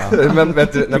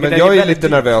 Men jag är lite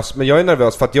nervös. Men jag är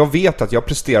nervös för att jag vet att jag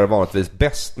presterar vanligtvis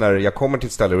bäst när jag kommer till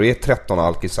ett ställe och det är 13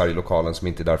 alkisar i lokalen som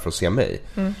inte är där för att se mig.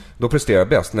 Då presterar jag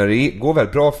bäst. När det går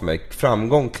väldigt bra för mig,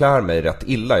 framgång klär mig rätt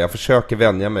illa. Jag försöker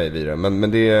vänja mig vid det.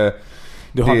 Men det är...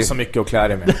 Du har inte så mycket att klä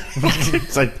dig med.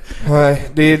 Nej,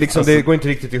 det är liksom, det går inte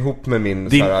riktigt ihop med min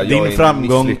din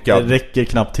framgång räcker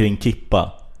knappt till en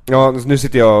kippa. Ja, nu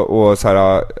sitter jag och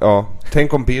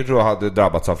tänk om Birro hade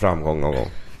drabbats av framgång någon gång.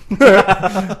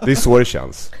 Det är så det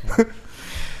känns.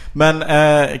 Men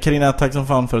Carina, tack som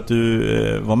fan för att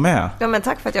du var med. Ja, men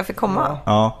tack för att jag fick komma.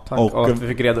 Ja, tack, och att vi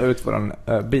fick reda ut våran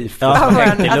beef.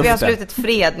 Att vi har slutit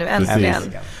fred nu äntligen.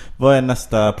 Vad är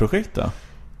nästa projekt då?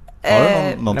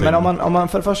 Nej, men om man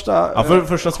för det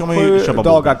första ska man ju 7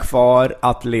 dagar kvar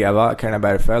att leva, Carina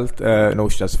Bergfeldt,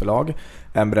 Norstedts förlag,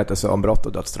 en berättelse om brott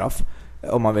och dödsstraff.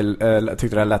 Om man vill,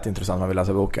 tyckte det lät intressant, man vill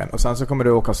läsa boken. Och sen så kommer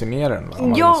du åka och signera den.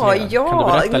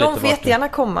 Någon får jättegärna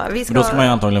komma. Då ska man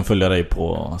ju antagligen följa dig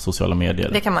på sociala medier.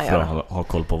 Det kan man för göra. Att ha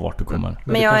koll på vart du kommer.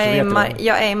 Men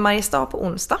jag är i Mariestad på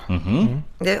onsdag.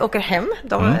 Jag åker hem.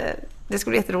 Det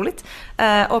skulle bli jätteroligt.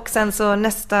 Och sen så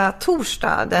nästa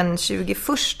torsdag, den 21,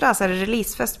 så är det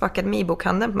releasefest på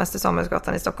Akademibokhandeln på Mäster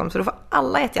Samuelsgatan i Stockholm. Så då får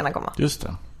alla jättegärna komma. Just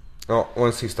det. Ja, och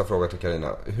en sista fråga till Carina.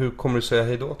 Hur kommer du säga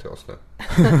hej då till oss nu?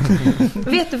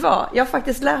 Vet du vad? Jag har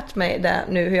faktiskt lärt mig det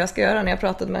nu hur jag ska göra när jag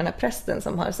pratat med den här prästen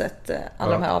som har sett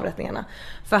alla de här avrättningarna.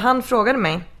 För han frågade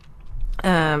mig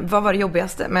vad var det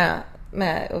jobbigaste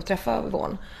med att träffa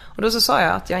Vaughn? Och då så sa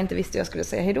jag att jag inte visste hur jag skulle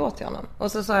säga hejdå till honom.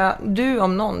 Och så sa jag, du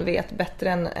om någon vet bättre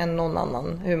än någon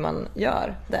annan hur man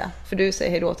gör det. För du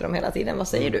säger hejdå till dem hela tiden, vad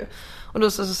säger du? Och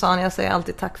då så sa han, jag säger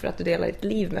alltid tack för att du delar ditt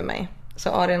liv med mig. Så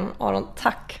Aron,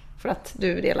 tack för att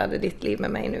du delade ditt liv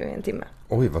med mig nu i en timme.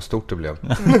 Oj, vad stort det blev.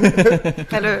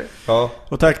 Eller hur? Ja.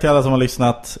 Och tack till alla som har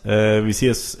lyssnat. Vi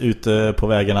ses ute på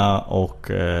vägarna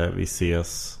och vi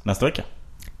ses nästa vecka.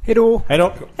 Hej då! Hej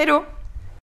då! Hej då!